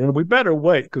 Yeah, we better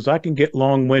wait because I can get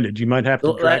long-winded. You might have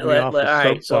to drag me off the soapbox.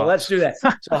 All right, so let's do that.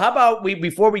 So how about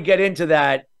before we get into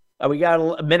that, we got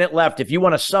a minute left. If you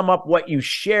want to sum up what you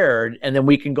shared, and then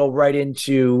we can go right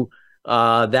into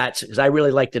that, because I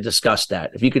really like to discuss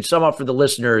that. If you could sum up for the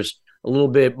listeners a little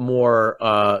bit more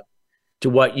to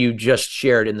what you just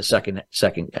shared in the second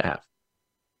half.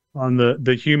 On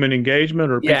the human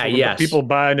engagement, or people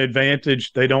buy an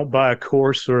advantage, they don't buy a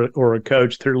course or a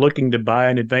coach. They're looking to buy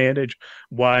an advantage.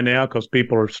 Why now? Because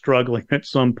people are struggling at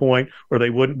some point, or they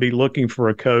wouldn't be looking for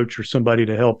a coach or somebody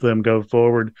to help them go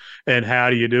forward. And how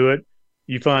do you do it?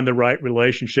 You find the right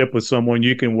relationship with someone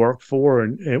you can work for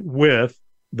and with,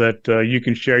 that you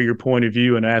can share your point of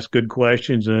view and ask good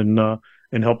questions and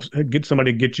help get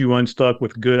somebody to get you unstuck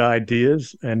with good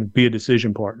ideas and be a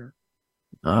decision partner.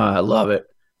 I love it.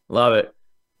 Love it.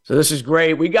 So this is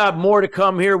great. We got more to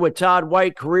come here with Todd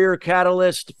White, Career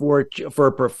Catalyst for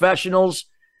professionals.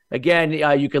 Again,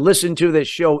 you can listen to this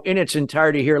show in its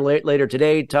entirety here later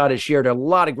today. Todd has shared a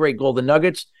lot of great golden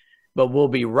nuggets, but we'll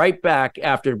be right back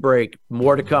after the break.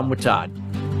 More to come with Todd.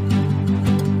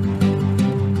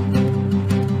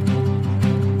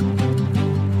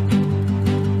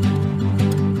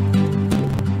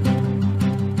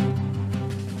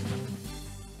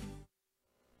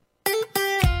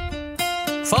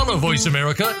 Follow Voice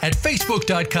America at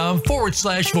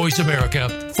Facebook.com/Voice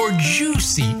America for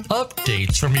juicy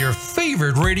updates from your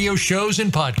favorite radio shows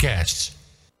and podcasts.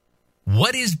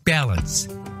 What is balance?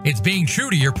 It's being true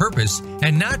to your purpose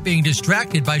and not being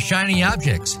distracted by shiny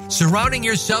objects, surrounding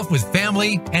yourself with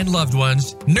family and loved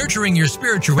ones, nurturing your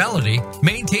spirituality,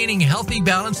 maintaining a healthy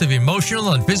balance of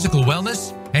emotional and physical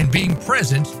wellness, and being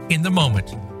present in the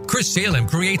moment. Chris Salem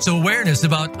creates awareness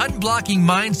about unblocking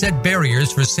mindset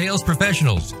barriers for sales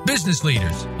professionals, business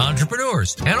leaders,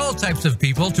 entrepreneurs, and all types of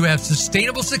people to have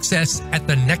sustainable success at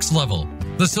the next level.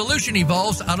 The solution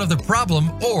evolves out of the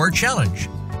problem or challenge.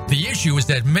 The issue is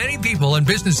that many people and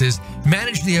businesses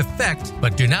manage the effect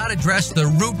but do not address the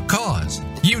root cause.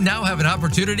 You now have an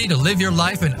opportunity to live your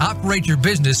life and operate your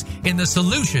business in the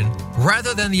solution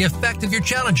rather than the effect of your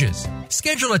challenges.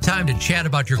 Schedule a time to chat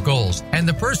about your goals and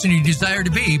the person you desire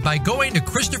to be by going to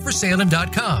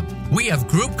ChristopherSalem.com. We have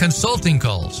group consulting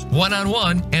calls,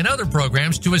 one-on-one, and other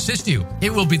programs to assist you.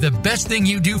 It will be the best thing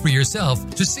you do for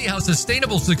yourself to see how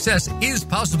sustainable success is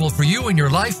possible for you in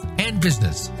your life and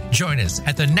business. Join us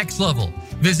at the next level.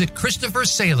 Visit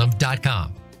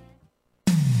ChristopherSalem.com.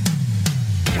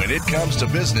 When it comes to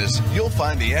business, you'll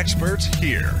find the experts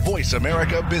here. Voice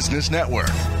America Business Network.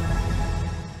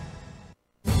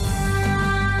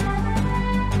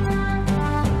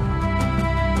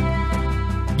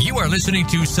 You are listening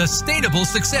to Sustainable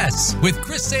Success with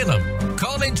Chris Salem.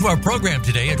 Call into our program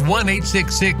today at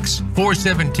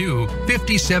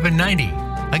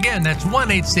 1-866-472-5790. Again, that's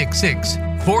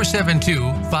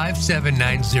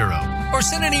 1-866-472-5790. Or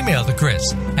send an email to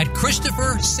Chris at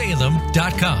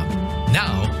ChristopherSalem.com.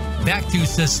 Now, back to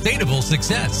Sustainable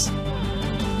Success.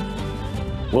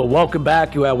 Well, welcome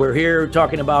back. We're here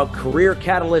talking about career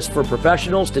catalysts for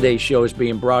professionals. Today's show is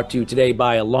being brought to you today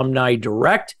by Alumni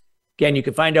Direct. Again, you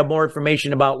can find out more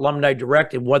information about Alumni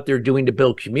Direct and what they're doing to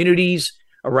build communities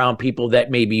around people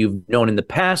that maybe you've known in the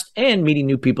past, and meeting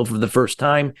new people for the first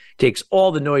time. Takes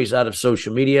all the noise out of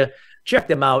social media. Check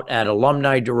them out at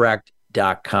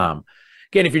alumnidirect.com.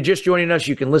 Again, if you're just joining us,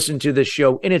 you can listen to this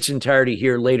show in its entirety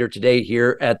here later today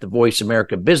here at the Voice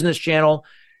America Business Channel.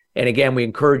 And again, we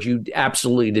encourage you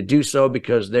absolutely to do so,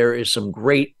 because there is some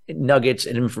great nuggets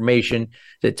and information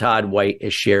that Todd White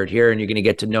has shared here. And you're going to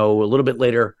get to know a little bit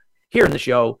later here in the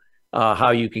show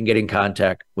how you can get in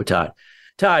contact with Todd.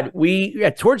 Todd,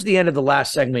 towards the end of the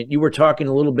last segment, you were talking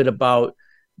a little bit about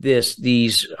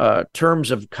these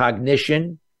terms of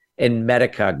cognition and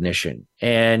metacognition.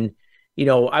 And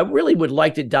I really would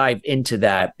like to dive into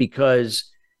that,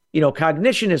 because,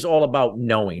 cognition is all about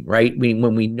knowing, right?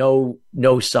 When we know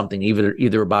something,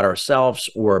 either about ourselves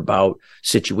or about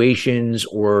situations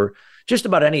or just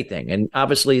about anything. And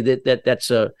obviously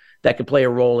that could play a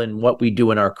role in what we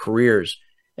do in our careers.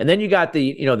 And then you got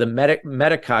the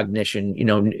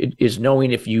metacognition, is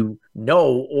knowing if you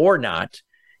know or not,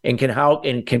 and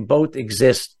can both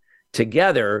exist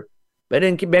together. But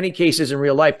in many cases in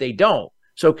real life, they don't.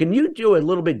 So can you do a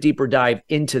little bit deeper dive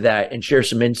into that and share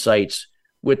some insights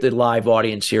with the live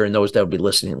audience here and those that will be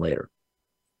listening later?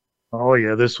 Oh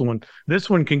yeah, this one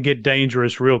can get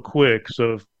dangerous real quick.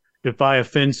 So if I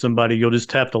offend somebody, you'll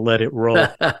just have to let it roll.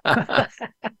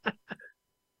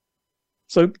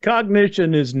 So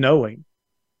cognition is knowing.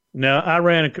 Now I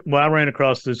ran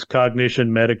across this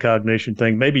cognition, metacognition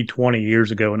thing maybe 20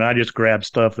 years ago, and I just grabbed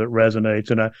stuff that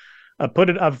resonates, and I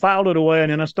filed it away,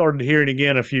 and then I started hearing it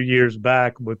again a few years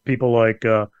back with people like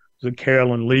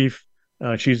Carolyn Leaf.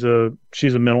 She's a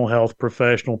mental health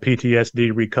professional,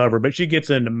 PTSD recoverer, but she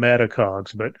gets into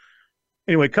metacogs. But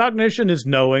anyway, cognition is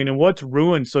knowing, and what's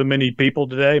ruined so many people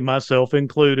today, myself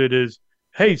included, is,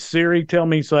 hey, Siri, tell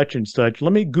me such and such.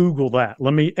 Let me Google that.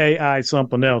 Let me AI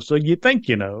something else. So you think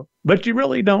you know, but you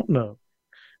really don't know.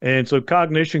 And so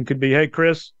cognition could be, hey,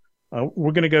 Chris,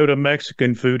 we're going to go to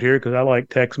Mexican food here because I like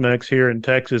Tex-Mex here in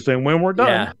Texas. And when we're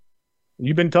done,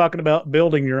 you've been talking about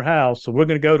building your house. So we're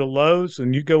going to go to Lowe's,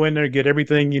 and you go in there and get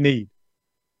everything you need.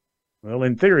 Well,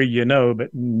 in theory, but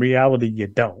in reality, you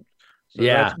don't. So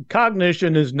that's,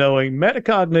 cognition is knowing.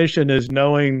 Metacognition is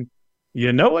knowing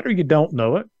you know it or you don't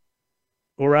know it.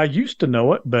 Or I used to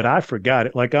know it, but I forgot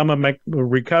it. Like I'm a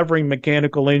recovering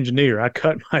mechanical engineer. I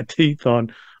cut my teeth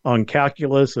on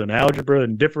calculus and algebra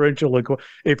and differential equation.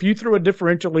 If you threw a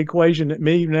differential equation at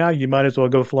me now, you might as well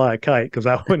go fly a kite, because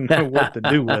I wouldn't know what to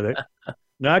do with it.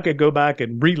 Now I could go back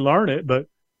and relearn it, but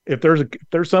if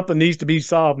there's something needs to be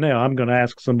solved now, I'm going to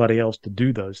ask somebody else to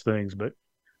do those things. But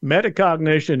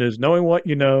metacognition is knowing what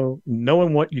you know,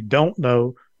 knowing what you don't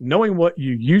know, knowing what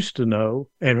you used to know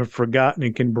and have forgotten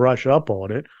and can brush up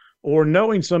on it, or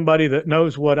knowing somebody that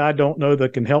knows what I don't know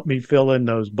that can help me fill in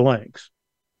those blanks.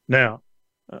 Now,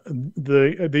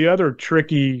 the other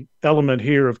tricky element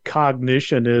here of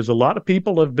cognition is a lot of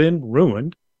people have been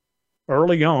ruined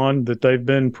early on, that they've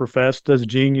been professed as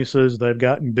geniuses. They've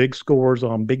gotten big scores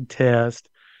on big tests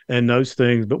and those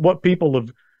things. But what people have,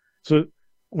 so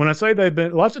when I say they've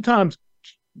been, lots of times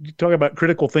you talk about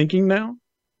critical thinking now.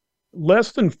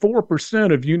 less than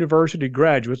 4% of university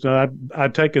graduates. Now,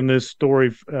 I've taken this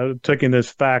taking this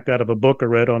fact out of a book I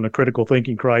read on the critical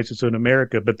thinking crisis in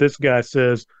America, but this guy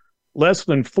says less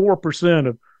than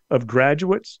 4% of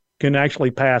graduates can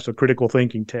actually pass a critical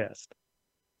thinking test.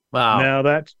 Wow.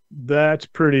 Now that's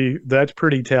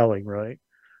pretty telling, right?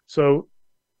 So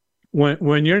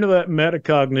when you're into that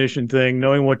metacognition thing,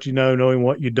 knowing what you know, knowing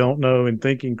what you don't know, and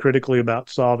thinking critically about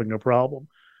solving a problem,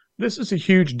 this is a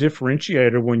huge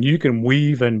differentiator when you can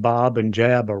weave and bob and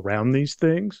jab around these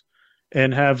things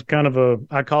and have kind of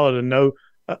I call it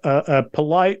a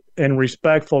polite and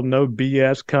respectful, no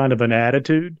BS kind of an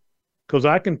attitude. Because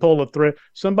I can pull a thread.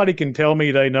 Somebody can tell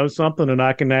me they know something and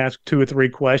I can ask 2 or 3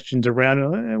 questions around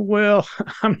it. Well,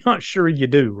 I'm not sure you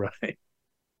do, right?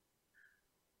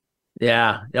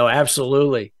 Yeah, no,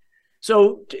 absolutely.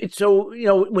 So,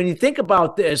 when you think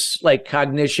about this, like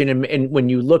cognition, and when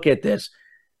you look at this,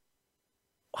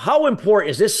 how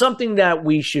important is this? Something that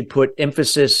we should put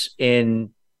emphasis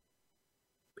in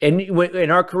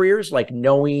our careers, like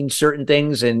knowing certain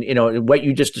things, and what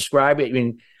you just described. I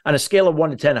mean, on a scale of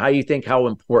 1 to 10, how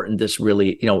important this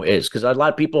really is? Because a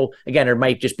lot of people, again,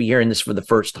 might just be hearing this for the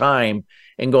first time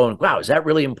and going, "Wow, is that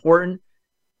really important?"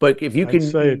 But if you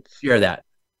can share that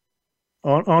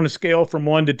on a scale from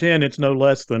 1 to 10, it's no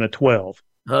less than a 12.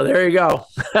 Oh, there you go.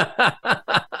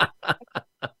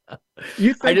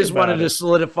 I just wanted to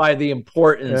solidify the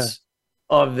importance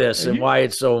of this and why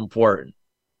it's so important.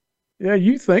 Yeah,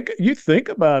 you think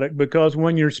about it, because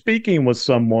when you're speaking with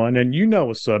someone and you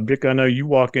know a subject, I know you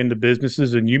walk into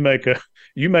businesses and you make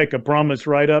a promise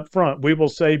right up front. We will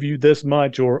save you this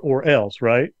much or else,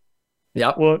 right?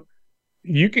 Yeah. Well,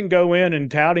 you can go in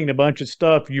and touting a bunch of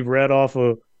stuff you've read off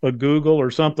a Google or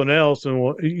something else,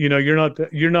 and you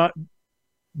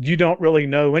don't really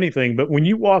know anything. But when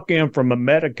you walk in from a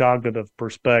metacognitive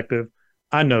perspective,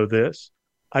 I know this,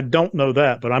 I don't know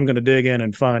that, but I'm going to dig in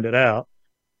and find it out.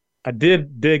 I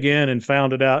did dig in and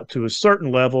found it out to a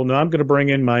certain level. Now I'm going to bring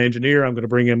in my engineer. I'm going to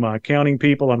bring in my accounting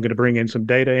people. I'm going to bring in some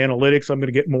data analytics. I'm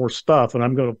going to get more stuff, and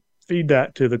I'm going to feed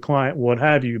that to the client, what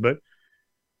have you. But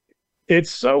it's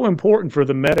so important for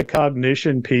the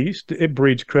metacognition piece. It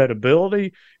breeds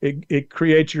credibility. It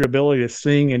creates your ability to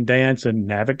sing and dance and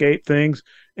navigate things.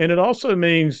 And it also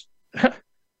means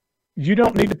you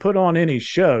don't need to put on any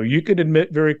show. You can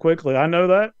admit very quickly, I know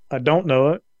that, I don't know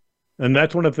it. And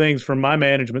that's one of the things from my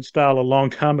management style a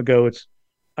long time ago. It's,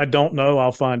 I don't know,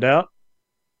 I'll find out.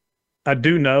 I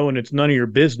do know, and it's none of your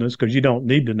business because you don't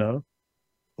need to know.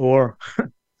 Or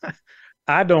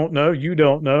I don't know, you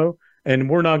don't know, and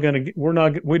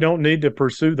we don't need to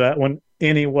pursue that one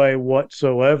anyway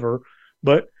whatsoever.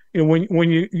 But when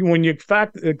you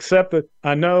accept that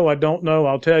I know, I don't know,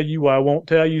 I'll tell you, I won't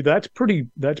tell you, that's pretty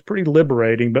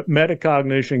liberating. But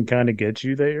metacognition kind of gets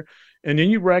you there. And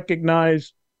then you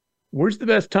recognize, where's the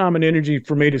best time and energy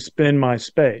for me to spend my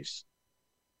space?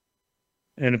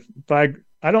 And if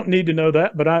I don't need to know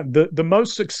that, but the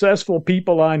most successful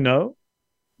people I know,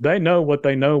 they know, what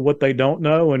they don't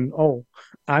know. And,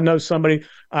 I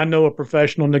know a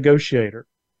professional negotiator.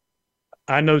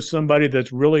 I know somebody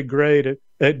that's really great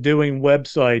at doing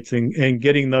websites and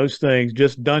getting those things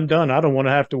just done. I don't want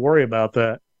to have to worry about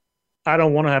that. I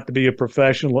don't want to have to be a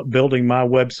professional at building my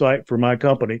website for my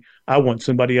company. I want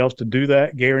somebody else to do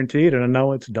that, guaranteed, and I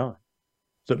know it's done.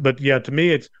 So, but yeah, to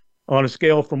me, it's on a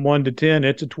scale from 1 to 10,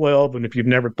 it's a 12. And if you've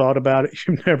never thought about it,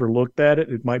 you've never looked at it,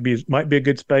 it might be a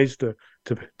good space to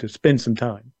spend some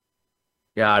time.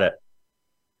 Got it.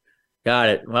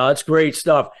 Well, that's great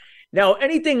stuff. Now,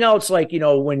 anything else, like,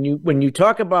 when you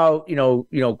talk about,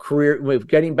 career, with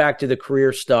getting back to the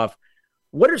career stuff,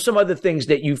 what are some other things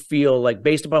that you feel like,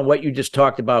 based upon what you just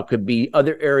talked about, could be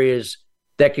other areas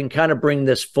that can kind of bring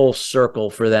this full circle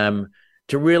for them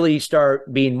to really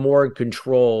start being more in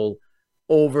control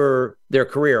over their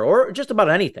career, or just about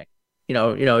anything?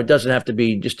 It doesn't have to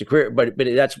be just a career, but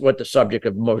that's what the subject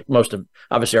of most of,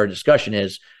 obviously, our discussion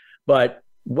is. But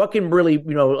what can really,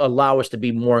 allow us to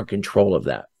be more in control of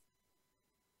that?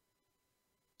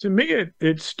 To me,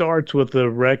 it starts with the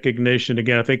recognition.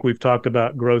 Again, I think we've talked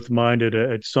about growth-minded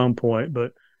at some point,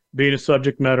 but being a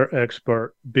subject matter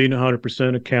expert, being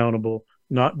 100% accountable,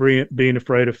 not being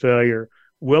afraid of failure,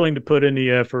 willing to put in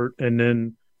the effort, and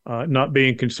then not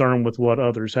being concerned with what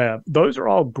others have. Those are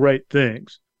all great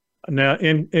things. Now,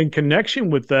 in connection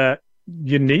with that,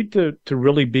 you need to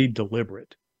really be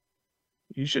deliberate.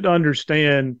 You should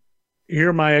understand, here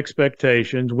are my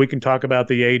expectations. We can talk about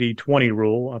the 80-20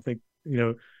 rule. I think,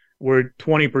 where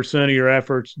 20% of your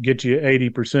efforts get you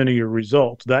 80% of your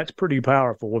results. That's pretty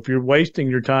powerful. If you're wasting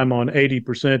your time on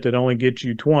 80% that only gets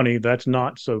you 20, that's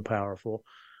not so powerful.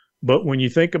 But when you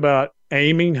think about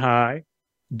aiming high,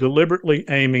 deliberately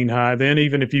aiming high, then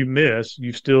even if you miss,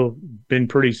 you've still been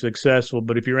pretty successful.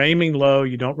 But if you're aiming low,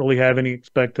 you don't really have any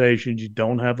expectations, you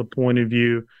don't have a point of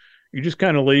view, you're just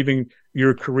kind of leaving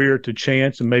your career to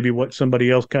chance and maybe what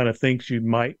somebody else kind of thinks you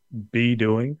might be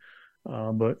doing.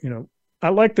 But, I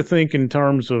like to think in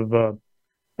terms of,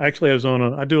 actually,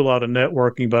 I do a lot of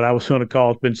networking, but I was on a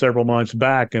call, it's been several months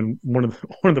back, and one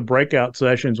of the breakout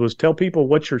sessions was tell people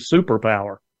what's your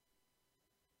superpower.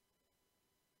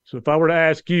 So if I were to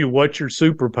ask you, what's your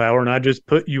superpower, and I just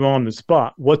put you on the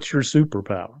spot, what's your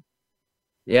superpower?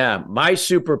 Yeah, my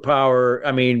superpower,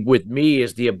 I mean, with me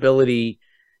is the ability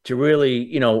to really,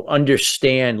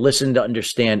 listen to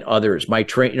understand others.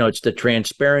 It's the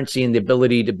transparency and the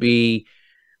ability to be,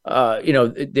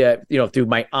 through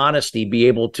my honesty, be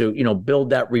able to,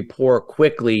 build that rapport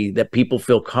quickly that people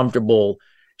feel comfortable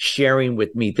sharing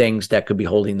with me things that could be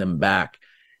holding them back.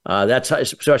 That's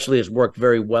especially has worked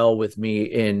very well with me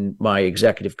in my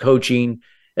executive coaching,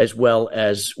 as well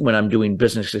as when I'm doing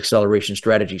business acceleration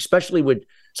strategy, especially with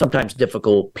sometimes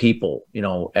difficult people, in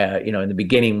the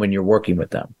beginning when you're working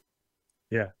with them.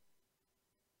 Yeah.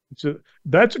 So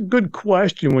that's a good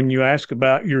question when you ask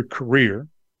about your career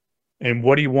and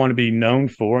what do you want to be known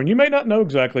for. And you may not know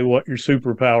exactly what your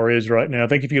superpower is right now. I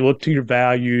think if you look to your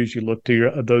values, you look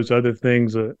to those other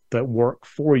things that work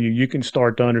for you, you can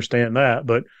start to understand that.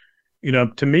 But,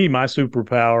 to me, my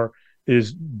superpower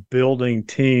is building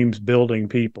teams, building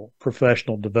people,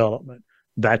 professional development.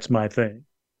 That's my thing.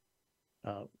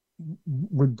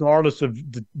 Regardless of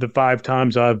the 5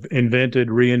 times I've invented,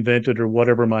 reinvented, or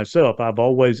whatever myself, I've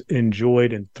always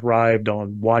enjoyed and thrived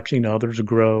on watching others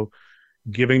grow,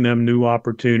 giving them new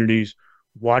opportunities,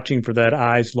 watching for that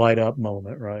eyes light up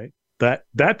moment, right? That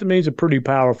to me is a pretty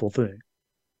powerful thing.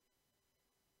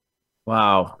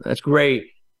 Wow, that's great.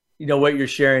 What you're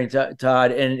sharing,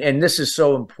 Todd, and this is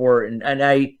so important. And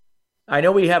I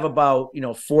know we have about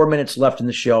 4 minutes left in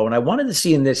the show, and I wanted to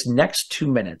see in this next 2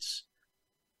 minutes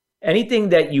anything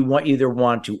that you either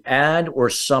want to add or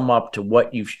sum up to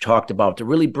what you've talked about to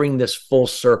really bring this full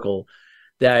circle.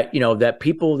 That that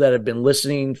people that have been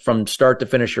listening from start to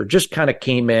finish or just kind of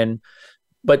came in,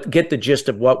 but get the gist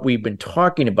of what we've been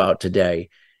talking about today,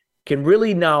 can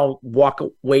really now walk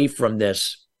away from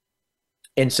this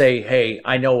and say, hey,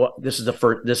 I know this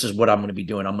is what I'm going to be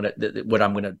doing. I'm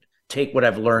going to take what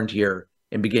I've learned here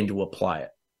and begin to apply it.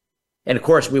 And of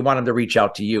course, we want them to reach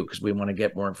out to you because we want to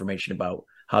get more information about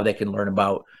how they can learn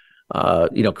about,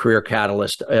 Career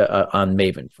Catalyst on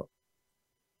Maven.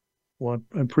 Well,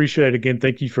 I appreciate it again.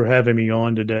 Thank you for having me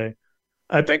on today.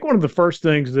 I think one of the first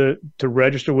things to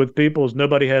register with people is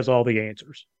nobody has all the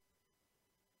answers.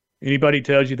 Anybody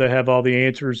tells you they have all the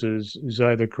answers is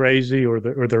either crazy or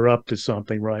they're up to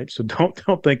something, right? So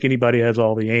don't think anybody has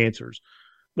all the answers.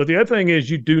 But the other thing is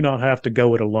you do not have to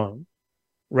go it alone.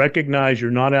 Recognize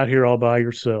you're not out here all by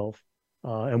yourself.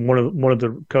 And one of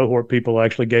the cohort people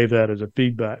actually gave that as a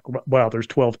feedback. Wow, there's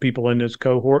 12 people in this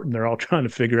cohort, and they're all trying to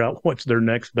figure out what's their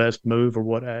next best move or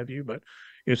what have you. But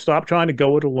stop trying to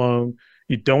go it alone.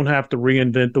 You don't have to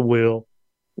reinvent the wheel.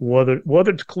 Whether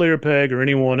it's ClearPeg or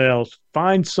anyone else,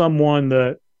 find someone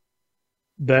that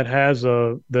has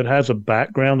a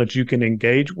background that you can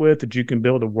engage with, that you can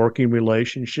build a working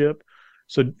relationship.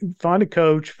 So find a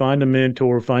coach, find a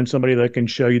mentor, find somebody that can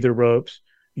show you the ropes.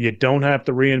 You don't have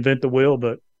to reinvent the wheel,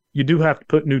 but you do have to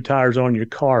put new tires on your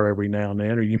car every now and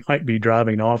then, or you might be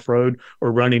driving off-road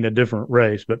or running a different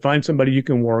race. But find somebody you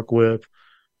can work with,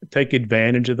 take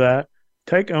advantage of that,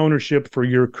 take ownership for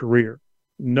your career.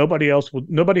 Nobody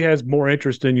has more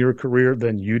interest in your career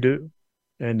than you do.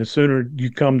 And the sooner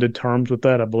you come to terms with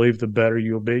that, I believe the better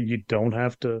you'll be. You don't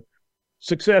have to.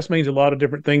 Success means a lot of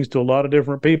different things to a lot of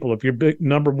different people. If your big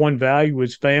number one value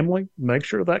is family, make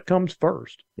sure that comes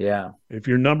first. Yeah. If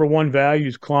your number one value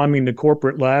is climbing the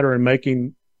corporate ladder and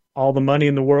making all the money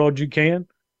in the world you can,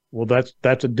 well,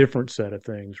 that's a different set of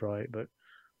things, right? But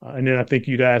and then I think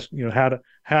you'd ask,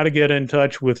 how to get in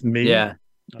touch with me. Yeah.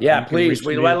 Yeah, please.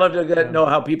 I'd love to know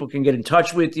how people can get in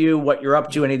touch with you, what you're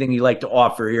up to, anything you'd like to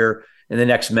offer here in the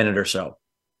next minute or so.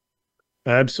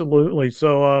 Absolutely.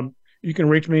 So you can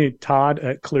reach me at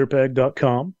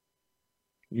todd@clearpeg.com.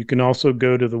 You can also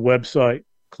go to the website,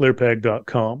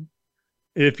 clearpeg.com.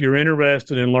 If you're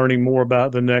interested in learning more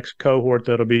about the next cohort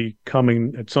that'll be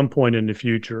coming at some point in the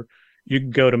future, you can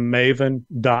go to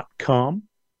maven.com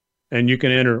and you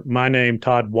can enter my name,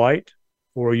 Todd White,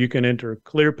 or you can enter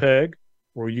ClearPeg,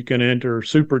 or you can enter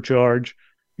Supercharge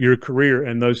your career,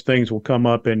 and those things will come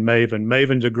up in Maven.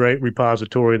 Maven's a great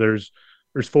repository. There's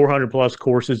 400 plus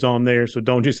courses on there, so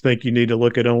don't just think you need to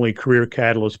look at only Career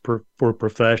Catalyst for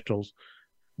professionals.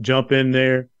 Jump in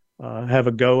there, have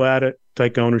a go at it,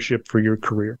 take ownership for your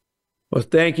career. Well,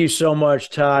 thank you so much,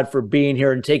 Todd, for being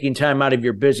here and taking time out of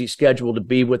your busy schedule to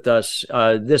be with us.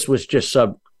 This was just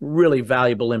some really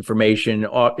valuable information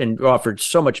and offered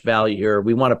so much value here.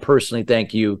 We want to personally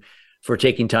thank you for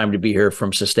taking time to be here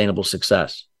from Sustainable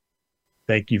Success.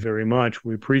 Thank you very much.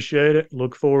 We appreciate it.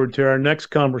 Look forward to our next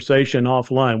conversation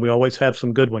offline. We always have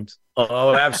some good ones.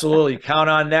 Oh, absolutely. Count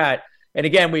on that. And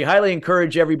again, we highly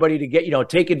encourage everybody to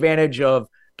take advantage of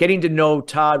getting to know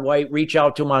Todd White. Reach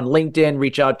out to him on LinkedIn,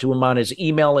 reach out to him on his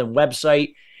email and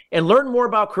website, and learn more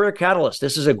about Career Catalyst.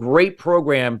 This is a great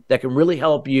program that can really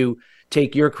help you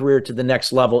take your career to the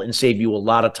next level and save you a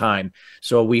lot of time.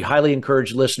 So we highly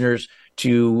encourage listeners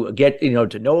to get,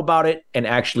 to know about it and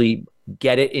actually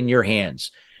get it in your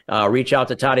hands. Reach out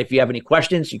to Todd if you have any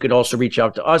questions. You could also reach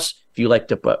out to us. If you'd like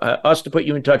to put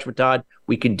you in touch with Todd,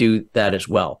 we can do that as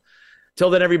well. Till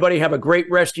then, everybody, have a great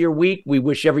rest of your week. We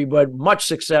wish everybody much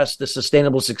success the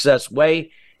Sustainable Success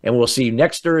way, and we'll see you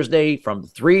next Thursday from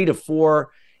 3 to 4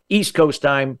 East Coast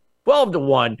time, 12 to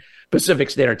 1 Pacific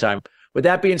Standard Time. With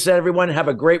that being said, everyone, have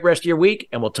a great rest of your week,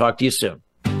 and we'll talk to you soon.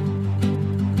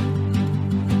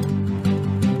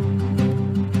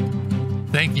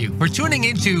 Thank you for tuning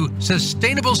into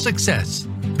Sustainable Success.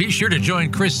 Be sure to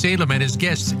join Chris Salem and his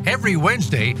guests every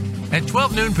Wednesday at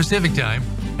 12 noon Pacific Time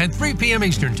and 3 p.m.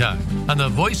 Eastern Time on the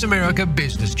Voice America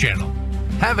Business Channel.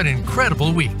 Have an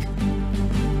incredible week.